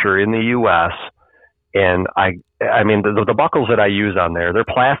manufacturer in the U.S. And I mean, the buckles that I use on there, they're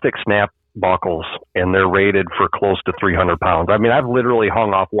plastic snap buckles, and they're rated for close to 300 pounds. I mean, I've literally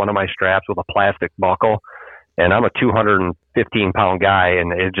hung off one of my straps with a plastic buckle, and I'm a 215-pound guy,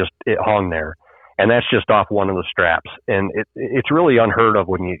 and it hung there. And that's just off one of the straps. And it's really unheard of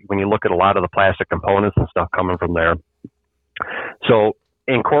when you look at a lot of the plastic components and stuff coming from there. So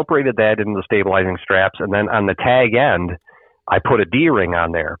incorporated that into the stabilizing straps. And then on the tag end, I put a D-ring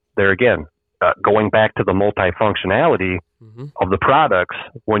on there. There again, going back to the multifunctionality of the products,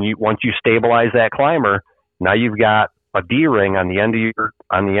 once you stabilize that climber, now you've got a D-ring on the end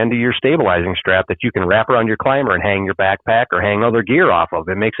of your stabilizing strap that you can wrap around your climber and hang your backpack or hang other gear off of.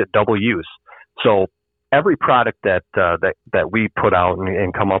 It makes it double use. So every product that we put out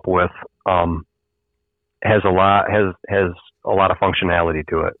and come up with has a lot of functionality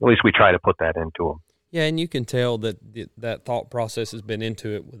to it. At least we try to put that into them. Yeah, and you can tell that that thought process has been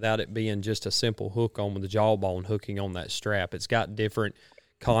into it without it being just a simple hook on with the jawbone hooking on that strap. It's got different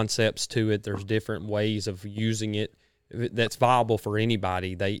concepts to it. There's different ways of using it that's viable for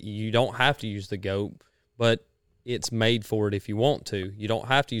anybody. You don't have to use the goat, but it's made for it if you want to. You don't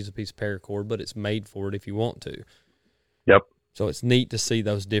have to use a piece of paracord, but it's made for it if you want to. Yep. So it's neat to see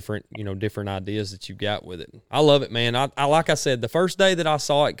those different ideas that you got with it. I love it, man. I like I said, the first day that I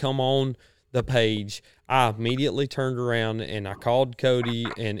saw it come on the page, I immediately turned around and I called Cody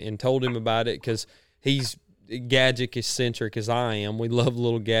and told him about it because he's gadget eccentric as I am. We love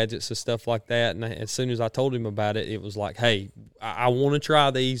little gadgets and stuff like that. And as soon as I told him about it, it was like, hey, I want to try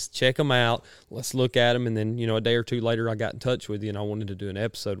these. Check them out. Let's look at them. And then, a day or two later, I got in touch with you and I wanted to do an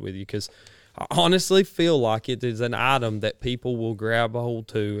episode with you because I honestly feel like it is an item that people will grab a hold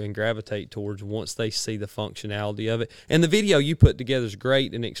to and gravitate towards once they see the functionality of it. And the video you put together is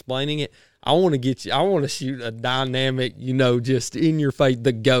great in explaining it. I want to shoot a dynamic, just in your face,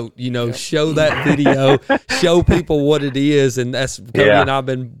 the goat, show that video, show people what it is. And that's Cody and I've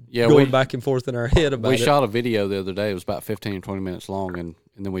been going back and forth in our head about it. We shot a video the other day. It was about 15, 20 minutes long, and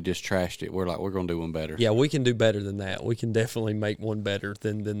then we just trashed it. We're like, we're going to do one better. Yeah, we can do better than that. We can definitely make one better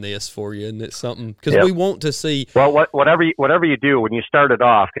than this for you. And it's something, because we want to see. Well, whatever you do when you start it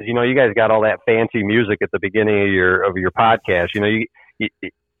off, because, you guys got all that fancy music at the beginning of your podcast,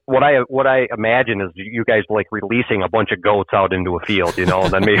 what I imagine is you guys like releasing a bunch of goats out into a field, and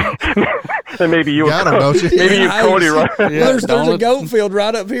then maybe you got them, don't you? Maybe you Cody run. There's a goat field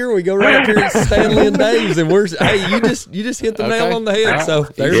right up here. We go right up here at Stanley and Dave's, and you just hit the nail on the head. So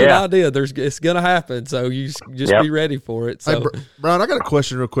there's an idea. It's gonna happen. So you just be ready for it. So hey, Brian, I got a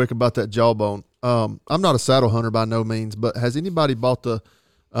question real quick about that jawbone. I'm not a saddle hunter by no means, but has anybody bought the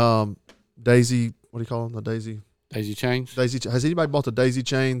Daisy? What do you call them? The Daisy chains? Has anybody bought the Daisy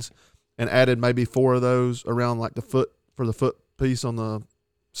chains and added maybe 4 of those around like the foot piece on the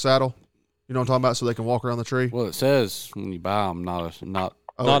saddle? You know what I'm talking about? So they can walk around the tree. Well, it says when you buy them, not a step.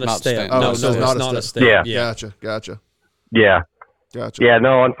 Oh, it's not a step. Yeah. Gotcha. Yeah. Gotcha. Yeah.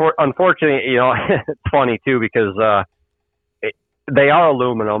 No. Unfortunately, it's funny too because they are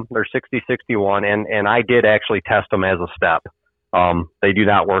aluminum. They're 6061, and I did actually test them as a step. They do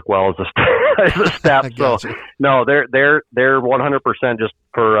not work well as a step. So no, they're 100%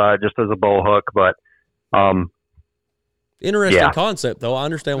 just as a bow hook. But interesting concept though. I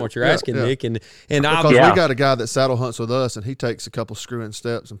understand what you're asking, Nick, and because we got a guy that saddle hunts with us, and he takes a couple screw-in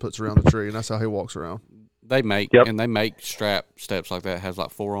steps and puts around the tree, and that's how he walks around. They make strap steps like that. It has like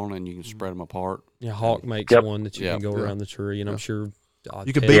 4 on it, and you can spread them apart. Yeah, Hawk makes one that you can go around the tree, and I'm sure.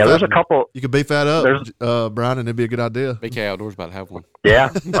 You could beef there's a couple. You could beef that up, Brian, and it'd be a good idea. BK Outdoors about to have one. Yeah.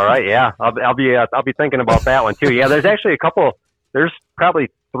 All right. Yeah. I'll be thinking about that one too. Yeah. There's actually a couple. There's probably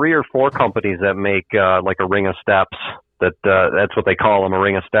 3 or 4 companies that make like a ring of steps. That's what they call them, a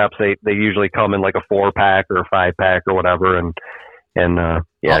ring of steps. They usually come in like a 4-pack or a 5-pack or whatever, and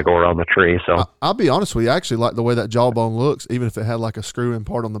go around the tree. So I'll be honest with you. I actually like the way that jawbone looks, even if it had like a screw-in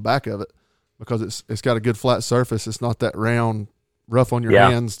part on the back of it, because it's got a good flat surface. It's not that round, rough on your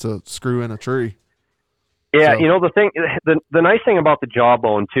hands to screw in a tree. Yeah, so. The nice thing about the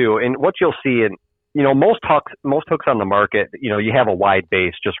jawbone too, and what you'll see in most hooks on the market, you have a wide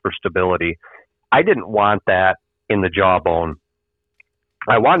base just for stability. I didn't want that in the jawbone.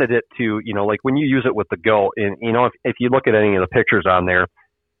 I wanted it to, like when you use it with the goat, and if you look at any of the pictures on there,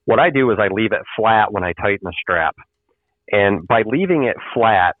 what I do is I leave it flat when I tighten the strap, and by leaving it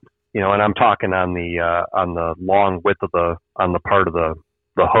flat. And I'm talking on the long width on the part of the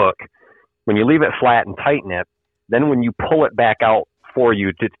hook. When you leave it flat and tighten it, then when you pull it back out for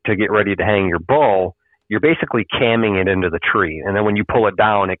you to get ready to hang your bow, you're basically camming it into the tree. And then when you pull it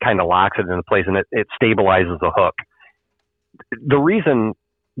down, it kind of locks it into place and it stabilizes the hook. The reason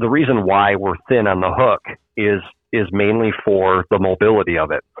why we're thin on the hook is mainly for the mobility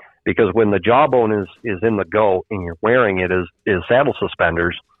of it. because when the jawbone is in the goat and you're wearing it as saddle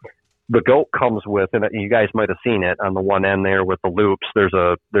suspenders, the goat comes with, and you guys might have seen it on the one end there with the loops. There's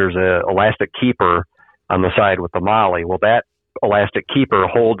a elastic keeper on the side with the molly. Well, that elastic keeper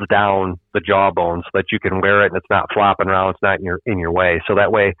holds down the jawbone so that you can wear it and it's not flopping around. It's not in your way. So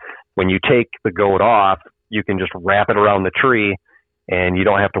that way, when you take the goat off, you can just wrap it around the tree, and you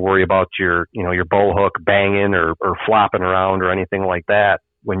don't have to worry about your bow hook banging or flopping around or anything like that.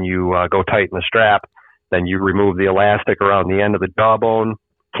 When you go tighten the strap, then you remove the elastic around the end of the jawbone,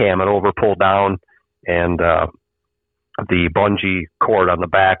 cam it over, pull down, and the bungee cord on the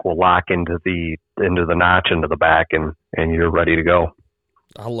back will lock into the notch into the back, and you're ready to go.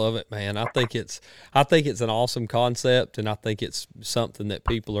 I love it, man. I think it's an awesome concept, and I think it's something that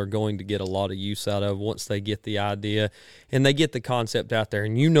people are going to get a lot of use out of once they get the idea and they get the concept out there.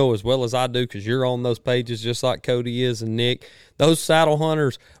 And you know as well as I do, because you're on those pages just like Cody is and Nick, those saddle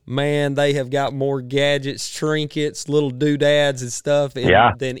hunters, man, they have got more gadgets, trinkets, little doodads and stuff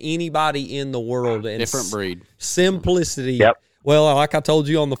than anybody in the world. And different breed. Simplicity. Yep. Well, like I told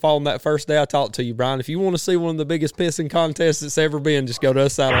you on the phone that first day I talked to you, Brian, if you want to see one of the biggest pissing contests that's ever been, just go to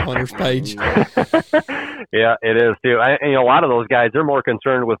a Saddle Hunters page. Yeah, it is too. A lot of those guys, they're more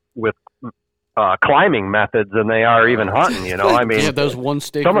concerned with climbing methods than they are even hunting. I mean, those one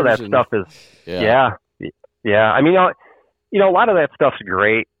stickers. Some of that stuff is, yeah. I mean, a lot of that stuff's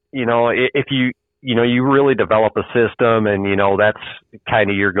great. If you really develop a system and that's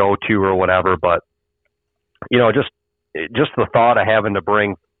kind of your go-to or whatever. But just the thought of having to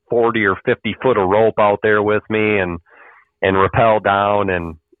bring 40 or 50 foot of rope out there with me and rappel down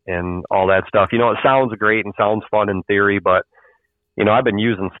and all that stuff. It sounds great and sounds fun in theory, but I've been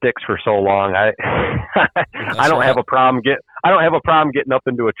using sticks for so long. I don't have a problem getting up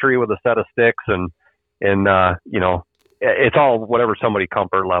into a tree with a set of sticks and it's all whatever somebody's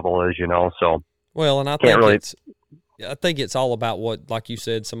comfort level is, so. Well, and I think it's all about what, like you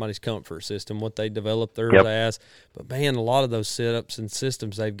said, somebody's comfort system, what they develop theirs as. But man, a lot of those setups and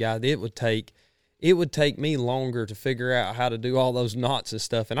systems they've got, it would take me longer to figure out how to do all those knots and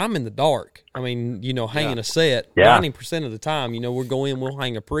stuff. And I'm in the dark. I mean, hanging a set, 90% of the time, we'll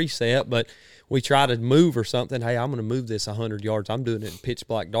hang a preset, but we try to move or something. Hey, I'm going to move this 100 yards. I'm doing it in pitch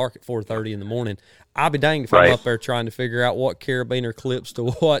black dark at 4:30 in the morning. I'll be danged if I'm up there trying to figure out what carabiner clips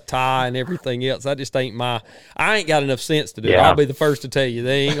to what tie and everything else. That just ain't I ain't got enough sense to do it. I'll be the first to tell you.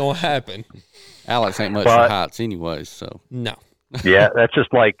 They ain't going to happen. Alex ain't much for heights anyways, so. No. Yeah, that's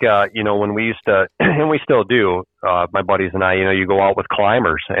just like, when we used to, and we still do, my buddies and I, you go out with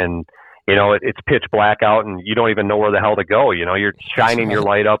climbers and, it's pitch black out and you don't even know where the hell to go. You're shining your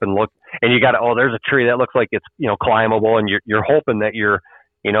light up and look, and you got, there's a tree that looks like it's, climbable, and you're hoping that you're,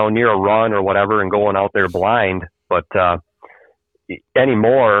 near a run or whatever and going out there blind. But,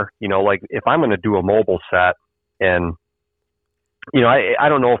 anymore, like if I'm going to do a mobile set and, I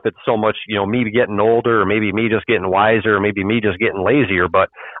don't know if it's so much, me getting older or maybe me just getting wiser or maybe me just getting lazier, but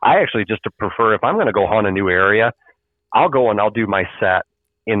I actually just prefer if I'm going to go hunt a new area, I'll go and I'll do my set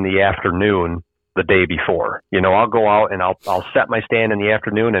in the afternoon the day before. I'll go out and I'll set my stand in the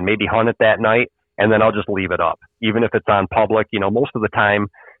afternoon and maybe hunt it that night, and then I'll just leave it up. Even if it's on public, most of the time,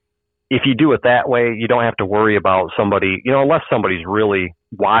 if you do it that way, you don't have to worry about somebody, unless somebody's really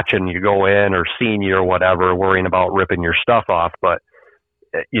watching you go in or seeing you or whatever, worrying about ripping your stuff off. But,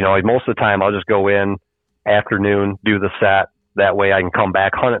 most of the time I'll just go in afternoon, do the set. That way I can come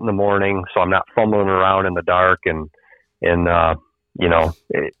back, hunt it in the morning. So I'm not fumbling around in the dark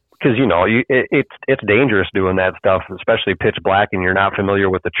it's dangerous doing that stuff, especially pitch black and you're not familiar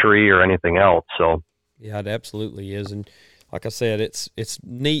with the tree or anything else. So, yeah, it absolutely is. And like I said, it's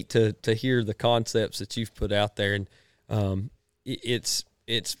neat to hear the concepts that you've put out there, and it's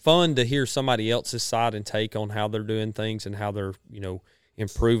fun to hear somebody else's side and take on how they're doing things and how they're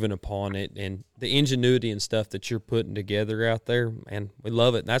improving upon it, and the ingenuity and stuff that you're putting together out there. And we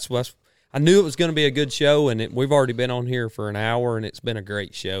love it. And that's what I knew it was going to be a good show, and we've already been on here for an hour, and it's been a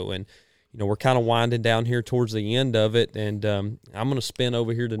great show. And we're kind of winding down here towards the end of it, and I'm going to spin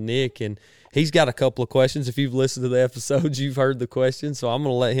over here to Nick, and he's got a couple of questions. If you've listened to the episodes, you've heard the questions, so I'm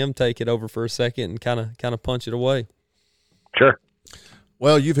going to let him take it over for a second and kind of punch it away. Sure.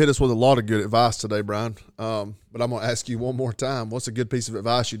 Well, you've hit us with a lot of good advice today, Brian. But I'm going to ask you one more time. What's a good piece of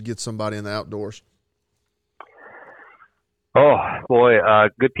advice you'd get somebody in the outdoors? Oh, boy,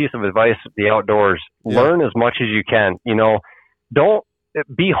 good piece of advice, the outdoors. Yeah. Learn as much as you can. Don't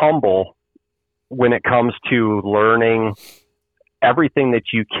be humble when it comes to learning everything that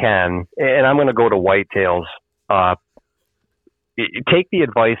you can. And I'm going to go to whitetails. Take the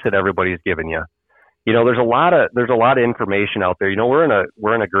advice that everybody's given you. there's a lot of information out there.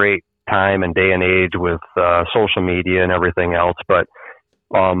 We're in a great time and day and age with social media and everything else. But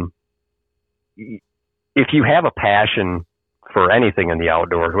if you have a passion for anything in the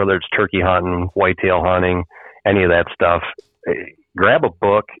outdoors, whether it's turkey hunting, whitetail hunting, any of that stuff, grab a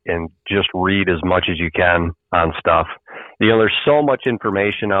book and just read as much as you can on stuff. There's so much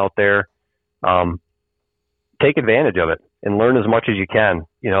information out there. Take advantage of it and learn as much as you can.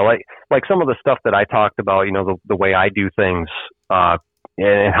 Like some of the stuff that I talked about, the way I do things,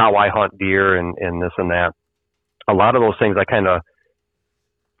 and how I hunt deer and this and that. A lot of those things I kind of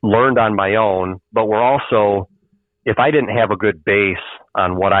learned on my own, but we're also, if I didn't have a good base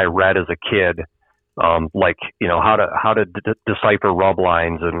on what I read as a kid, like, how to decipher rub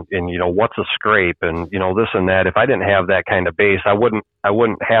lines and what's a scrape and, this and that. If I didn't have that kind of base, I wouldn't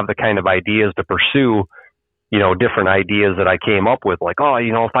have the kind of ideas to pursue, different ideas that I came up with. Like,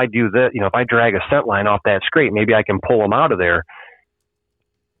 if I do this, if I drag a scent line off that scrape, maybe I can pull them out of there.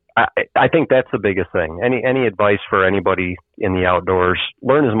 I think that's the biggest thing. Any advice for anybody in the outdoors,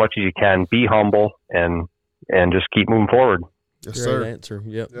 learn as much as you can, be humble and just keep moving forward. Yes, Great sir. answer.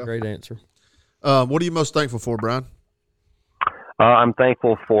 Yep. Great answer. What are you most thankful for, Brian? I'm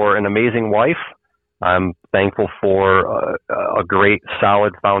thankful for an amazing wife. I'm thankful for a great,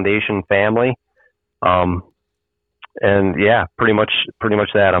 solid foundation family. And yeah, pretty much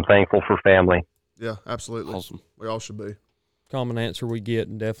that. I'm thankful for family. Yeah, absolutely. Awesome. We all should be. Common answer we get,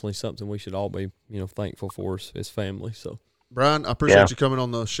 and definitely something we should all be, thankful for as family. So, Brian, I appreciate you coming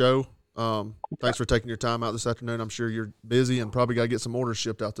on the show. Thanks for taking your time out this afternoon. I'm sure you're busy and probably got to get some orders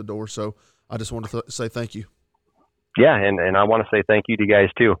shipped out the door. So I just wanted to say thank you. Yeah, and I want to say thank you to you guys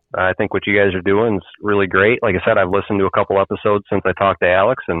too. I think what you guys are doing is really great. Like I said, I've listened to a couple episodes since I talked to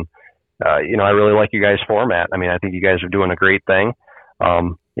Alex, and I really like you guys' format. I mean, I think you guys are doing a great thing.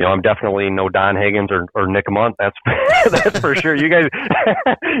 I'm definitely no Don Higgins or Nick Munt. That's that's for sure. You guys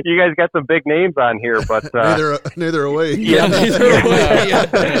got some big names on here, but neither are we. yeah, neither are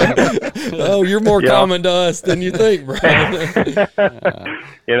we. Oh, you're more common to us than you think, Brian.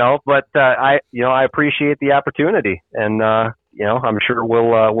 But I appreciate the opportunity, and I'm sure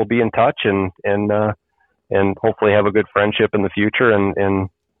we'll be in touch and hopefully have a good friendship in the future, and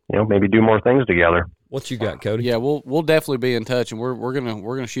maybe do more things together. What you got, Cody? Yeah, we'll definitely be in touch, and we're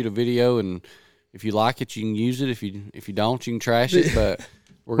gonna shoot a video, and if you like it, you can use it. If you don't, you can trash it. But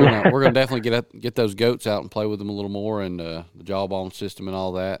we're gonna definitely get those goats out and play with them a little more, and the jawbone system and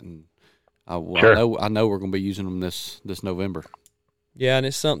all that. And I know we're gonna be using them this November. Yeah, and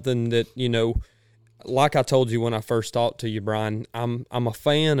it's something that like I told you when I first talked to you, Brian. I'm a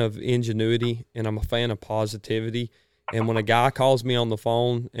fan of ingenuity, and I'm a fan of positivity. And when a guy calls me on the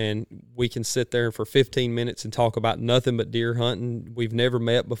phone and we can sit there for 15 minutes and talk about nothing but deer hunting, we've never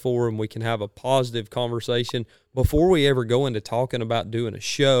met before, and we can have a positive conversation before we ever go into talking about doing a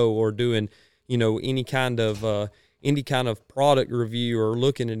show or doing, any kind of product review or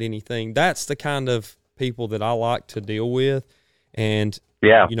looking at anything. That's the kind of people that I like to deal with. And,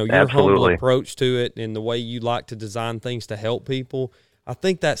 your humble approach to it and the way you like to design things to help people, I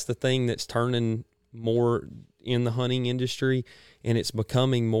think that's the thing that's turning more in the hunting industry, and it's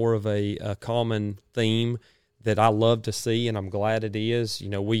becoming more of a common theme that I love to see, and I'm glad it is.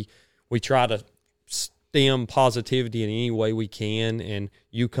 We try to stem positivity in any way we can, and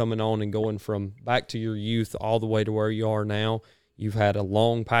you coming on and going from back to your youth all the way to where you are now, you've had a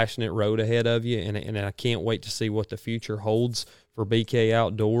long, passionate road ahead of you, and I can't wait to see what the future holds for BK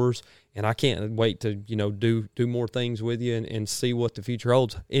Outdoors. And I can't wait to, do more things with you and see what the future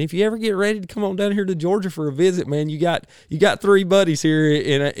holds. And if you ever get ready to come on down here to Georgia for a visit, man, you got 3 buddies here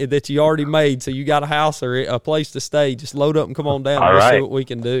that you already made. So you got a house or a place to stay. Just load up and come on down and see what we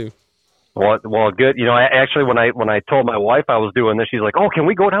can do. Well, good. Actually, when I told my wife I was doing this, she's like, "Oh, can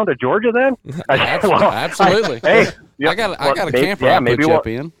we go down to Georgia then?" Absolutely. Hey, I got a camper. Yeah, maybe we'll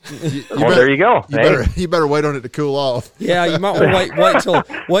be in. There you go. You better wait on it to cool off. Yeah, you might want to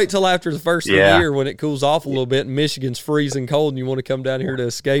wait till after the first of the year when it cools off a little bit. And Michigan's freezing cold, and you want to come down here to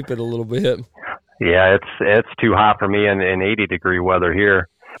escape it a little bit. Yeah, it's too hot for me in 80-degree weather here.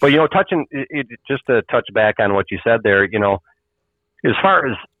 But just to touch back on what you said there, as far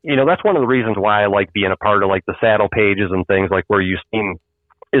as, that's one of the reasons why I like being a part of like the saddle pages and things like where you've seen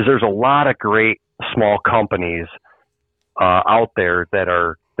is there's a lot of great small companies out there that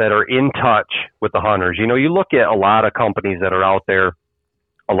are in touch with the hunters. You look at a lot of companies that are out there,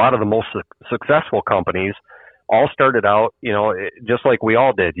 a lot of the most successful companies all started out, just like we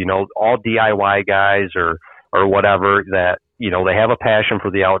all did, all DIY guys or whatever that, they have a passion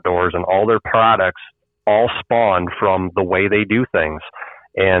for the outdoors, and all their products all spawned from the way they do things.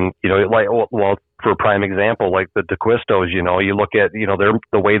 And, like, well, for a prime example, like the DeQuistos, you look at,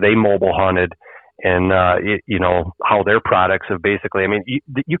 the way they mobile hunted and, how their products have basically, I mean,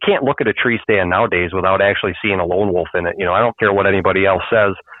 you can't look at a tree stand nowadays without actually seeing a lone wolf in it. I don't care what anybody else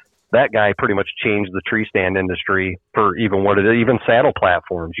says. That guy pretty much changed the tree stand industry for even what it is, even saddle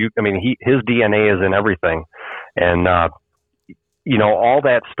platforms. His DNA is in everything. And, all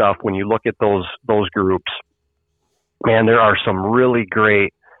that stuff, when you look at those groups, man, there are some really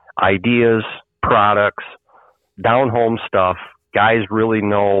great ideas, products, down home stuff. Guys really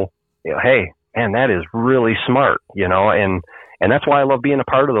know, hey, man, that is really smart, and that's why I love being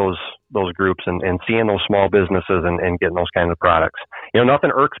a part of those groups and seeing those small businesses and getting those kinds of products.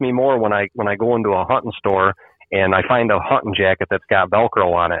 Nothing irks me more when I go into a hunting store and I find a hunting jacket that's got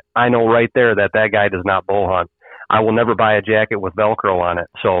Velcro on it. I know right there that guy does not bow hunt. I will never buy a jacket with Velcro on it.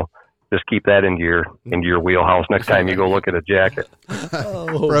 So just keep that into your wheelhouse next time you go look at a jacket.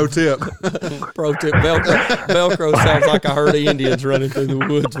 Oh. Pro tip. Pro tip. Velcro sounds like a herd of Indians running through the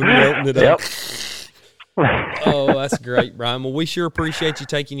woods when you open it up. Yep. Oh, that's great, Brian. Well, we sure appreciate you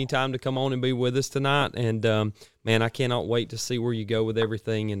taking your time to come on and be with us tonight. And, man, I cannot wait to see where you go with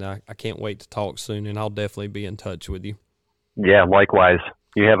everything, and I can't wait to talk soon, and I'll definitely be in touch with you. Yeah, likewise.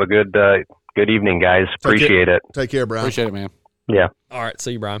 You have a good evening, guys. Appreciate it. Take care, Brian. Appreciate it, man. Yeah. All right.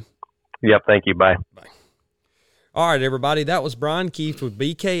 See you, Brian. Yep. Thank you. Bye. Bye. All right, everybody. That was Brian Keith with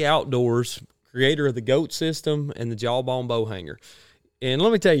BK Outdoors, creator of the GOAT system and the Jawbone bow hanger. And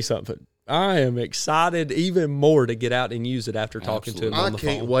let me tell you something. I am excited even more to get out and use it after talking to him on the phone.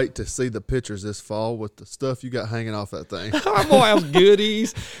 I can't wait to see the pictures this fall with the stuff you got hanging off that thing. I'm gonna have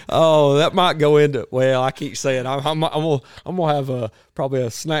goodies. Oh, that might go into. Well, I keep saying I'm gonna have probably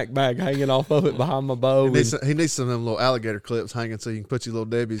a snack bag hanging off of it behind my bow. He needs some of them little alligator clips hanging so you can put your little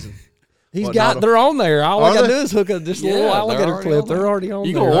Debbies in. They're on there. All I gotta do is hook up this little alligator clip. They're already on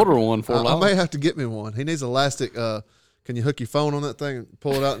there. You can order one for I may have to get me one. He needs elastic. Can you hook your phone on that thing and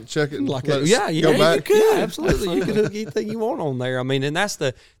pull it out and check it? And You could. Yeah, absolutely. You can hook anything you want on there. I mean, and that's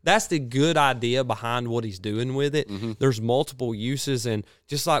the good idea behind what he's doing with it. Mm-hmm. There's multiple uses, and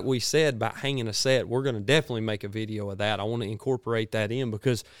just like we said about hanging a set, we're going to definitely make a video of that. I want to incorporate that in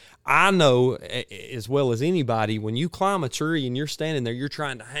because I know as well as anybody, when you climb a tree and you're standing there, you're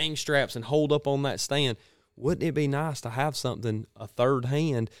trying to hang straps and hold up on that stand. Wouldn't it be nice to have something, a third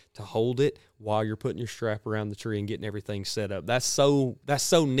hand, to hold it while you're putting your strap around the tree and getting everything set up? That's so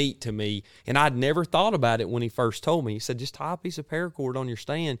neat to me. And I'd never thought about it when he first told me. He said, just tie a piece of paracord on your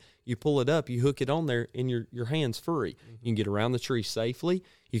stand, you pull it up, you hook it on there, and your hand's free. Mm-hmm. You can get around the tree safely.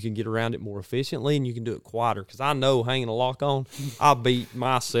 You can get around it more efficiently, and you can do it quieter. Because I know hanging a lock on, I beat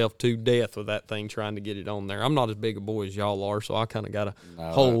myself to death with that thing trying to get it on there. I'm not as big a boy as y'all are, so I kind of got to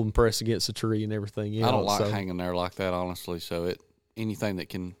hold and press against the tree and everything. I don't like hanging there like that, honestly. So anything that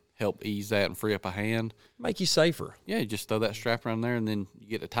can help ease that and free up a hand. Make you safer. Yeah, you just throw that strap around there, and then you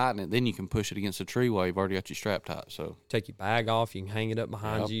get to tighten it. Then you can push it against the tree while you've already got your strap tight. So take your bag off. You can hang it up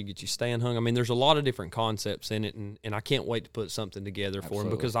behind you. Get your stand hung. I mean, there's a lot of different concepts in it, and I can't wait to put something together for him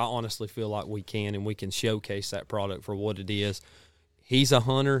because I honestly feel like we can, and we can showcase that product for what it is. He's a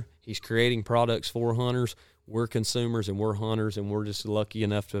hunter. He's creating products for hunters. We're consumers and we're hunters, and we're just lucky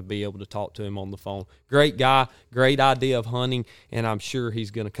enough to be able to talk to him on the phone. Great guy, great idea of hunting, and I'm sure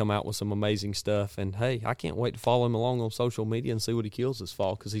he's going to come out with some amazing stuff. And, hey, I can't wait to follow him along on social media and see what he kills this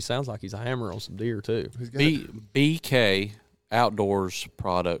fall because he sounds like he's a hammer on some deer too. BK Outdoors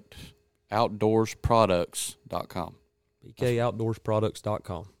Product, outdoorsproducts.com.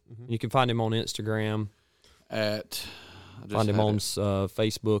 BKOutdoorsproducts.com. Mm-hmm. You can find him on Instagram. Find him on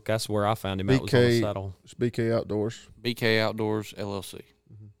Facebook. That's where I found him. Was on the saddle. It's BK Outdoors. BK Outdoors LLC.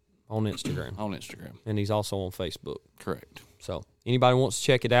 Mm-hmm. On Instagram. On Instagram. And he's also on Facebook. Correct. So anybody wants to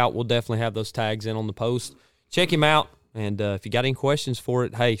check it out, we'll definitely have those tags in on the post. Check him out. And if you got any questions for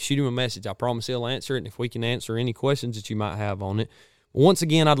it, hey, shoot him a message. I promise he'll answer it. And if we can answer any questions that you might have on it. Once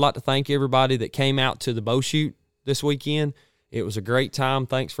again, I'd like to thank everybody that came out to the bow shoot this weekend. It was a great time.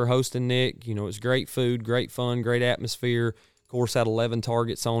 Thanks for hosting, Nick. You know, it was great food, great fun, great atmosphere. Of course, had 11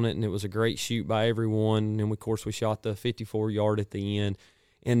 targets on it, and it was a great shoot by everyone. And, of course, we shot the 54-yard at the end.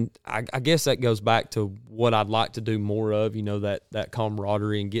 And I guess that goes back to what I'd like to do more of, you know, that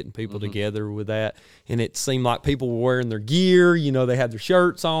camaraderie and getting people together with that. And it seemed like people were wearing their gear. You know, they had their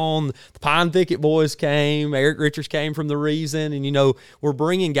shirts on. The Pine Thicket boys came. Eric Richards came from The Reason. And, you know, we're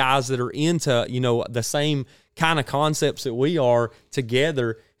bringing guys that are into, you know, the same kind of concepts that we are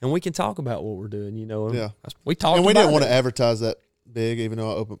together, and we can talk about what we're doing, you know. Yeah. We talked and we about didn't want to advertise that big, even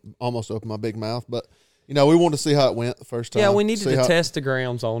though I almost opened my big mouth. But, we wanted to see how it went the first time. Yeah, we needed to test the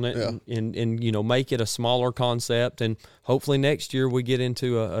grounds on it and make it a smaller concept. And hopefully next year we get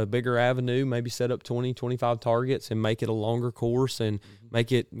into a bigger avenue, maybe set up 20, 25 targets and make it a longer course and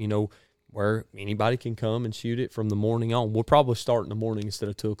make it, where anybody can come and shoot it from the morning on. We'll probably start in the morning instead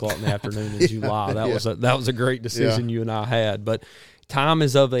of 2 o'clock in the afternoon in July. That was a great decision you and I had. But time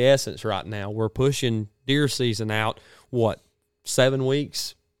is of the essence right now. We're pushing deer season out, 7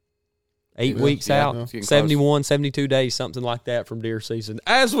 weeks? 8 weeks out, 71, 72 days, something like that from deer season.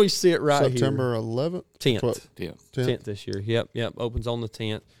 As we sit right September 11th? 10th. 10th this year. Yep. Opens on the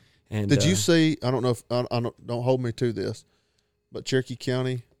 10th. And did you see, I don't know if, don't hold me to this, but Cherokee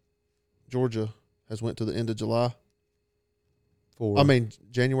County, Georgia, has went to the end of July.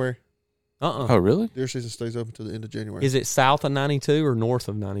 January. Oh, really? Deer season stays open to the end of January. Is it south of 92 or north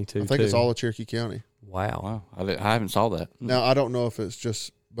of 92? I think it's all of Cherokee County. Wow. I haven't saw that. Now, I don't know if it's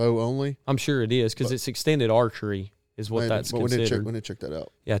just bow only. I'm sure it is because it's extended archery is what that's considered. We need to check that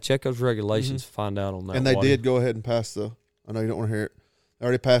out. Yeah, check those regulations to find out on that. And they did go ahead and pass I know you don't want to hear it. They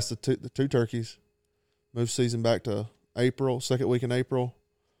already passed the two turkeys. Moved season back to April, second week in April.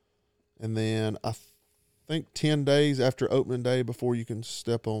 And then I think 10 days after opening day before you can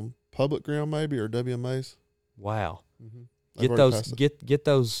step on public ground maybe or WMAs. Wow. Mm-hmm. Get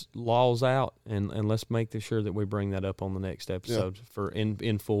those laws out and let's make sure that we bring that up on the next episode for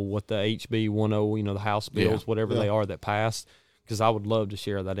in full what the HB 10, the House bills, whatever they are that passed, because I would love to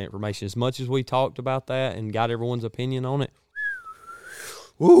share that information. As much as we talked about that and got everyone's opinion on it.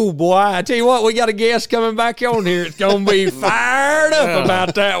 Ooh, boy, I tell you what, we got a guest coming back on here. It's going to be fired up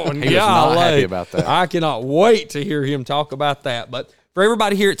about that one. He was not happy about that. I cannot wait to hear him talk about that. But for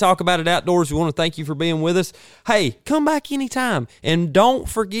everybody here at Talk About It Outdoors, we want to thank you for being with us. Hey, come back anytime. And don't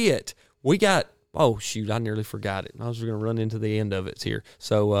forget, we got, oh, shoot, I nearly forgot it. I was going to run into the end of it here.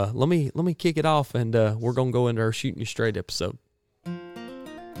 So let me kick it off, and we're going to go into our Shooting You Straight episode.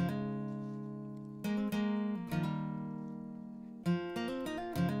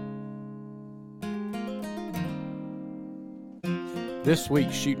 This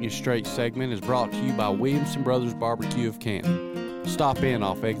week's Shooting You Straight segment is brought to you by Williamson Brothers Barbecue of Canton. Stop in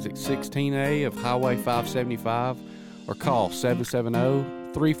off exit 16A of Highway 575 or call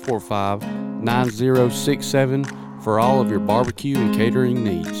 770-345-9067 for all of your barbecue and catering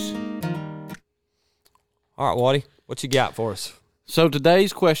needs. All right, Waddy, what you got for us? So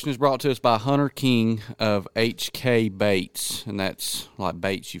today's question is brought to us by Hunter King of HK Baits, and that's like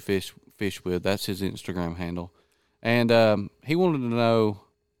baits you fish with. That's his Instagram handle. And he wanted to know,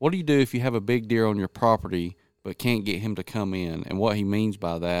 what do you do if you have a big deer on your property but can't get him to come in? And what he means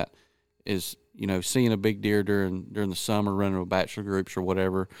by that is, seeing a big deer during the summer, running with bachelor groups or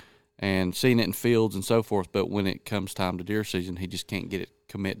whatever, and seeing it in fields and so forth, but when it comes time to deer season, he just can't get it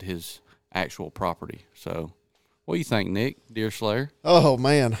commit to his actual property. So what do you think, Nick, Deer Slayer? Oh,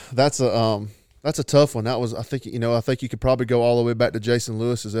 man, that's a tough one. That was, I think you could probably go all the way back to Jason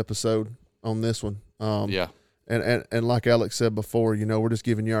Lewis's episode on this one. Yeah. And like Alex said before, we're just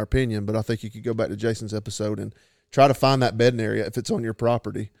giving you our opinion, but I think you could go back to Jason's episode and try to find that bedding area if it's on your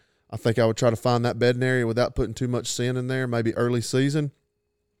property. I think I would try to find that bedding area without putting too much sin in there, maybe early season,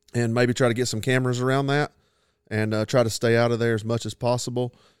 and maybe try to get some cameras around that and try to stay out of there as much as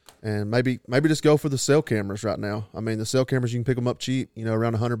possible. And maybe just go for the cell cameras right now. I mean, the cell cameras, you can pick them up cheap,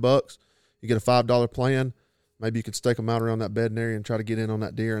 around $100. You get a $5 plan. Maybe you could stake them out around that bedding area and try to get in on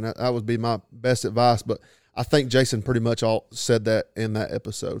that deer. And that would be my best advice. But I think Jason pretty much all said that in that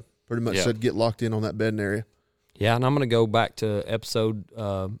episode. Pretty much said get locked in on that bedding area. Yeah, and I'm going to go back to episode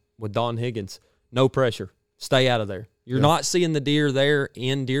with Don Higgins. No pressure. Stay out of there. You're not seeing the deer there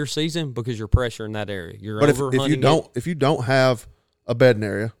in deer season because you're pressuring that area. You're but overhunting if you don't have a bedding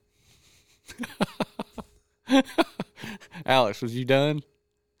area. Alex, was you done?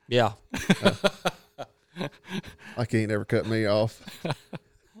 Yeah. I can't ever cut me off.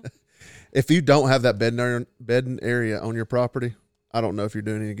 If you don't have that bedding area on your property, I don't know if you're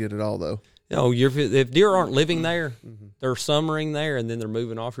doing any good at all, though. If deer aren't living there, they're summering there, and then they're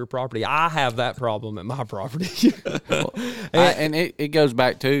moving off your property. I have that problem at my property. And it goes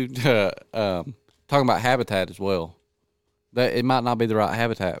back to talking about habitat as well. That it might not be the right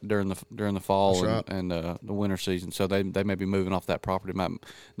habitat during the fall and the winter season, so they may be moving off that property. Might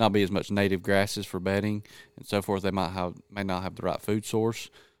not be as much native grasses for bedding and so forth. They may not have the right food source.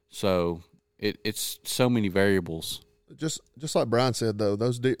 So it's so many variables. Just like Brian said, though,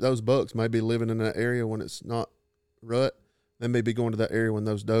 those bucks may be living in that area when it's not rut. They may be going to that area when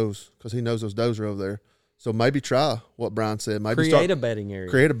those does, because he knows those does are over there. So maybe try what Brian said. Maybe create a bedding area.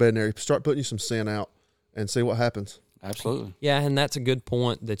 Create a bedding area. Start putting you some scent out and see what happens. Absolutely. Yeah, and that's a good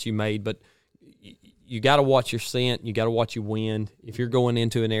point that you made. But you got to watch your scent. You got to watch your wind. If you're going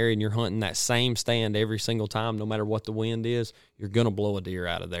into an area and you're hunting that same stand every single time, no matter what the wind is, you're going to blow a deer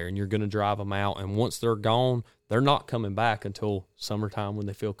out of there, and you're going to drive them out. And once they're gone, they're not coming back until summertime when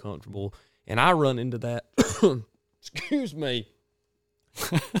they feel comfortable. And I run into that. Excuse me.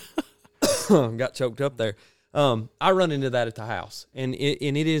 Got choked up there. I run into that at the house, and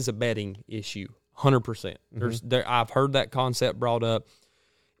it is a bedding issue, 100%. I've heard that concept brought up,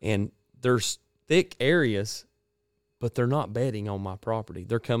 and there's thick areas, but they're not bedding on my property.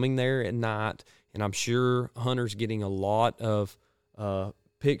 They're coming there at night, and I'm sure Hunter's getting a lot of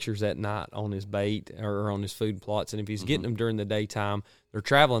pictures at night on his bait or on his food plots, and if he's getting them during the daytime, they're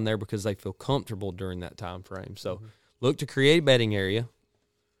traveling there because they feel comfortable during that time frame. So look to create a bedding area,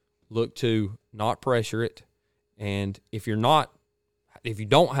 look to not pressure it, and if you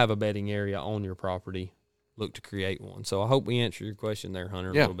don't have a bedding area on your property, look to create one. So I hope we answered your question there, Hunter,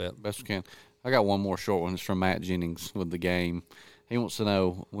 a little bit. Best we can. I got one more short one. It's from Matt Jennings with the game. He wants to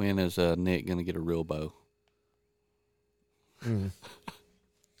know, when is Nick going to get a real bow? It's going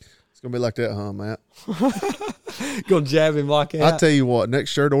to be like that, huh, Matt? Gonna jab him like that. I tell you what, next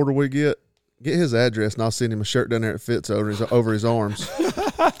shirt order we get his address, and I'll send him a shirt down there that fits over his arms.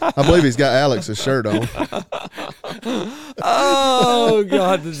 I believe he's got Alex's shirt on. Oh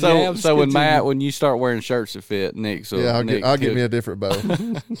God! So when you start wearing shirts that fit, I'll get me a different bow.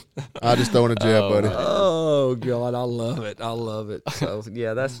 I just throw in a jab, buddy. Oh God, I love it. So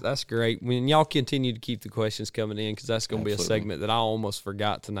yeah, that's great. When y'all continue to keep the questions coming in, because that's going to be a segment that I almost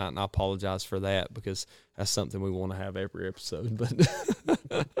forgot tonight, and I apologize for that, because that's something we want to have every episode. But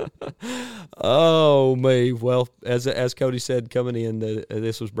oh me, well, as Cody said coming in,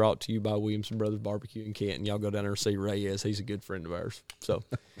 this was brought to you by Williamson Brothers Barbecue in Canton. Y'all go down there and see Reyes. He's a good friend of ours. So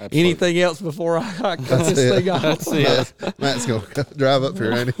anything else before I cut this thing off? That's it. Matt's going to drive up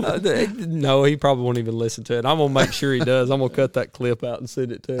here, ain't he? No, he probably won't even listen to it. I'm going to make sure he does. I'm going to cut that clip out and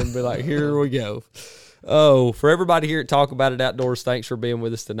send it to him and be like, here we go. Oh, for everybody here at Talk About It Outdoors, thanks for being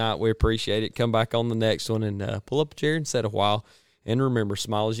with us tonight. We appreciate it. Come back on the next one and pull up a chair and sit a while. And remember,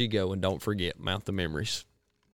 smile as you go, and don't forget, mount the memories.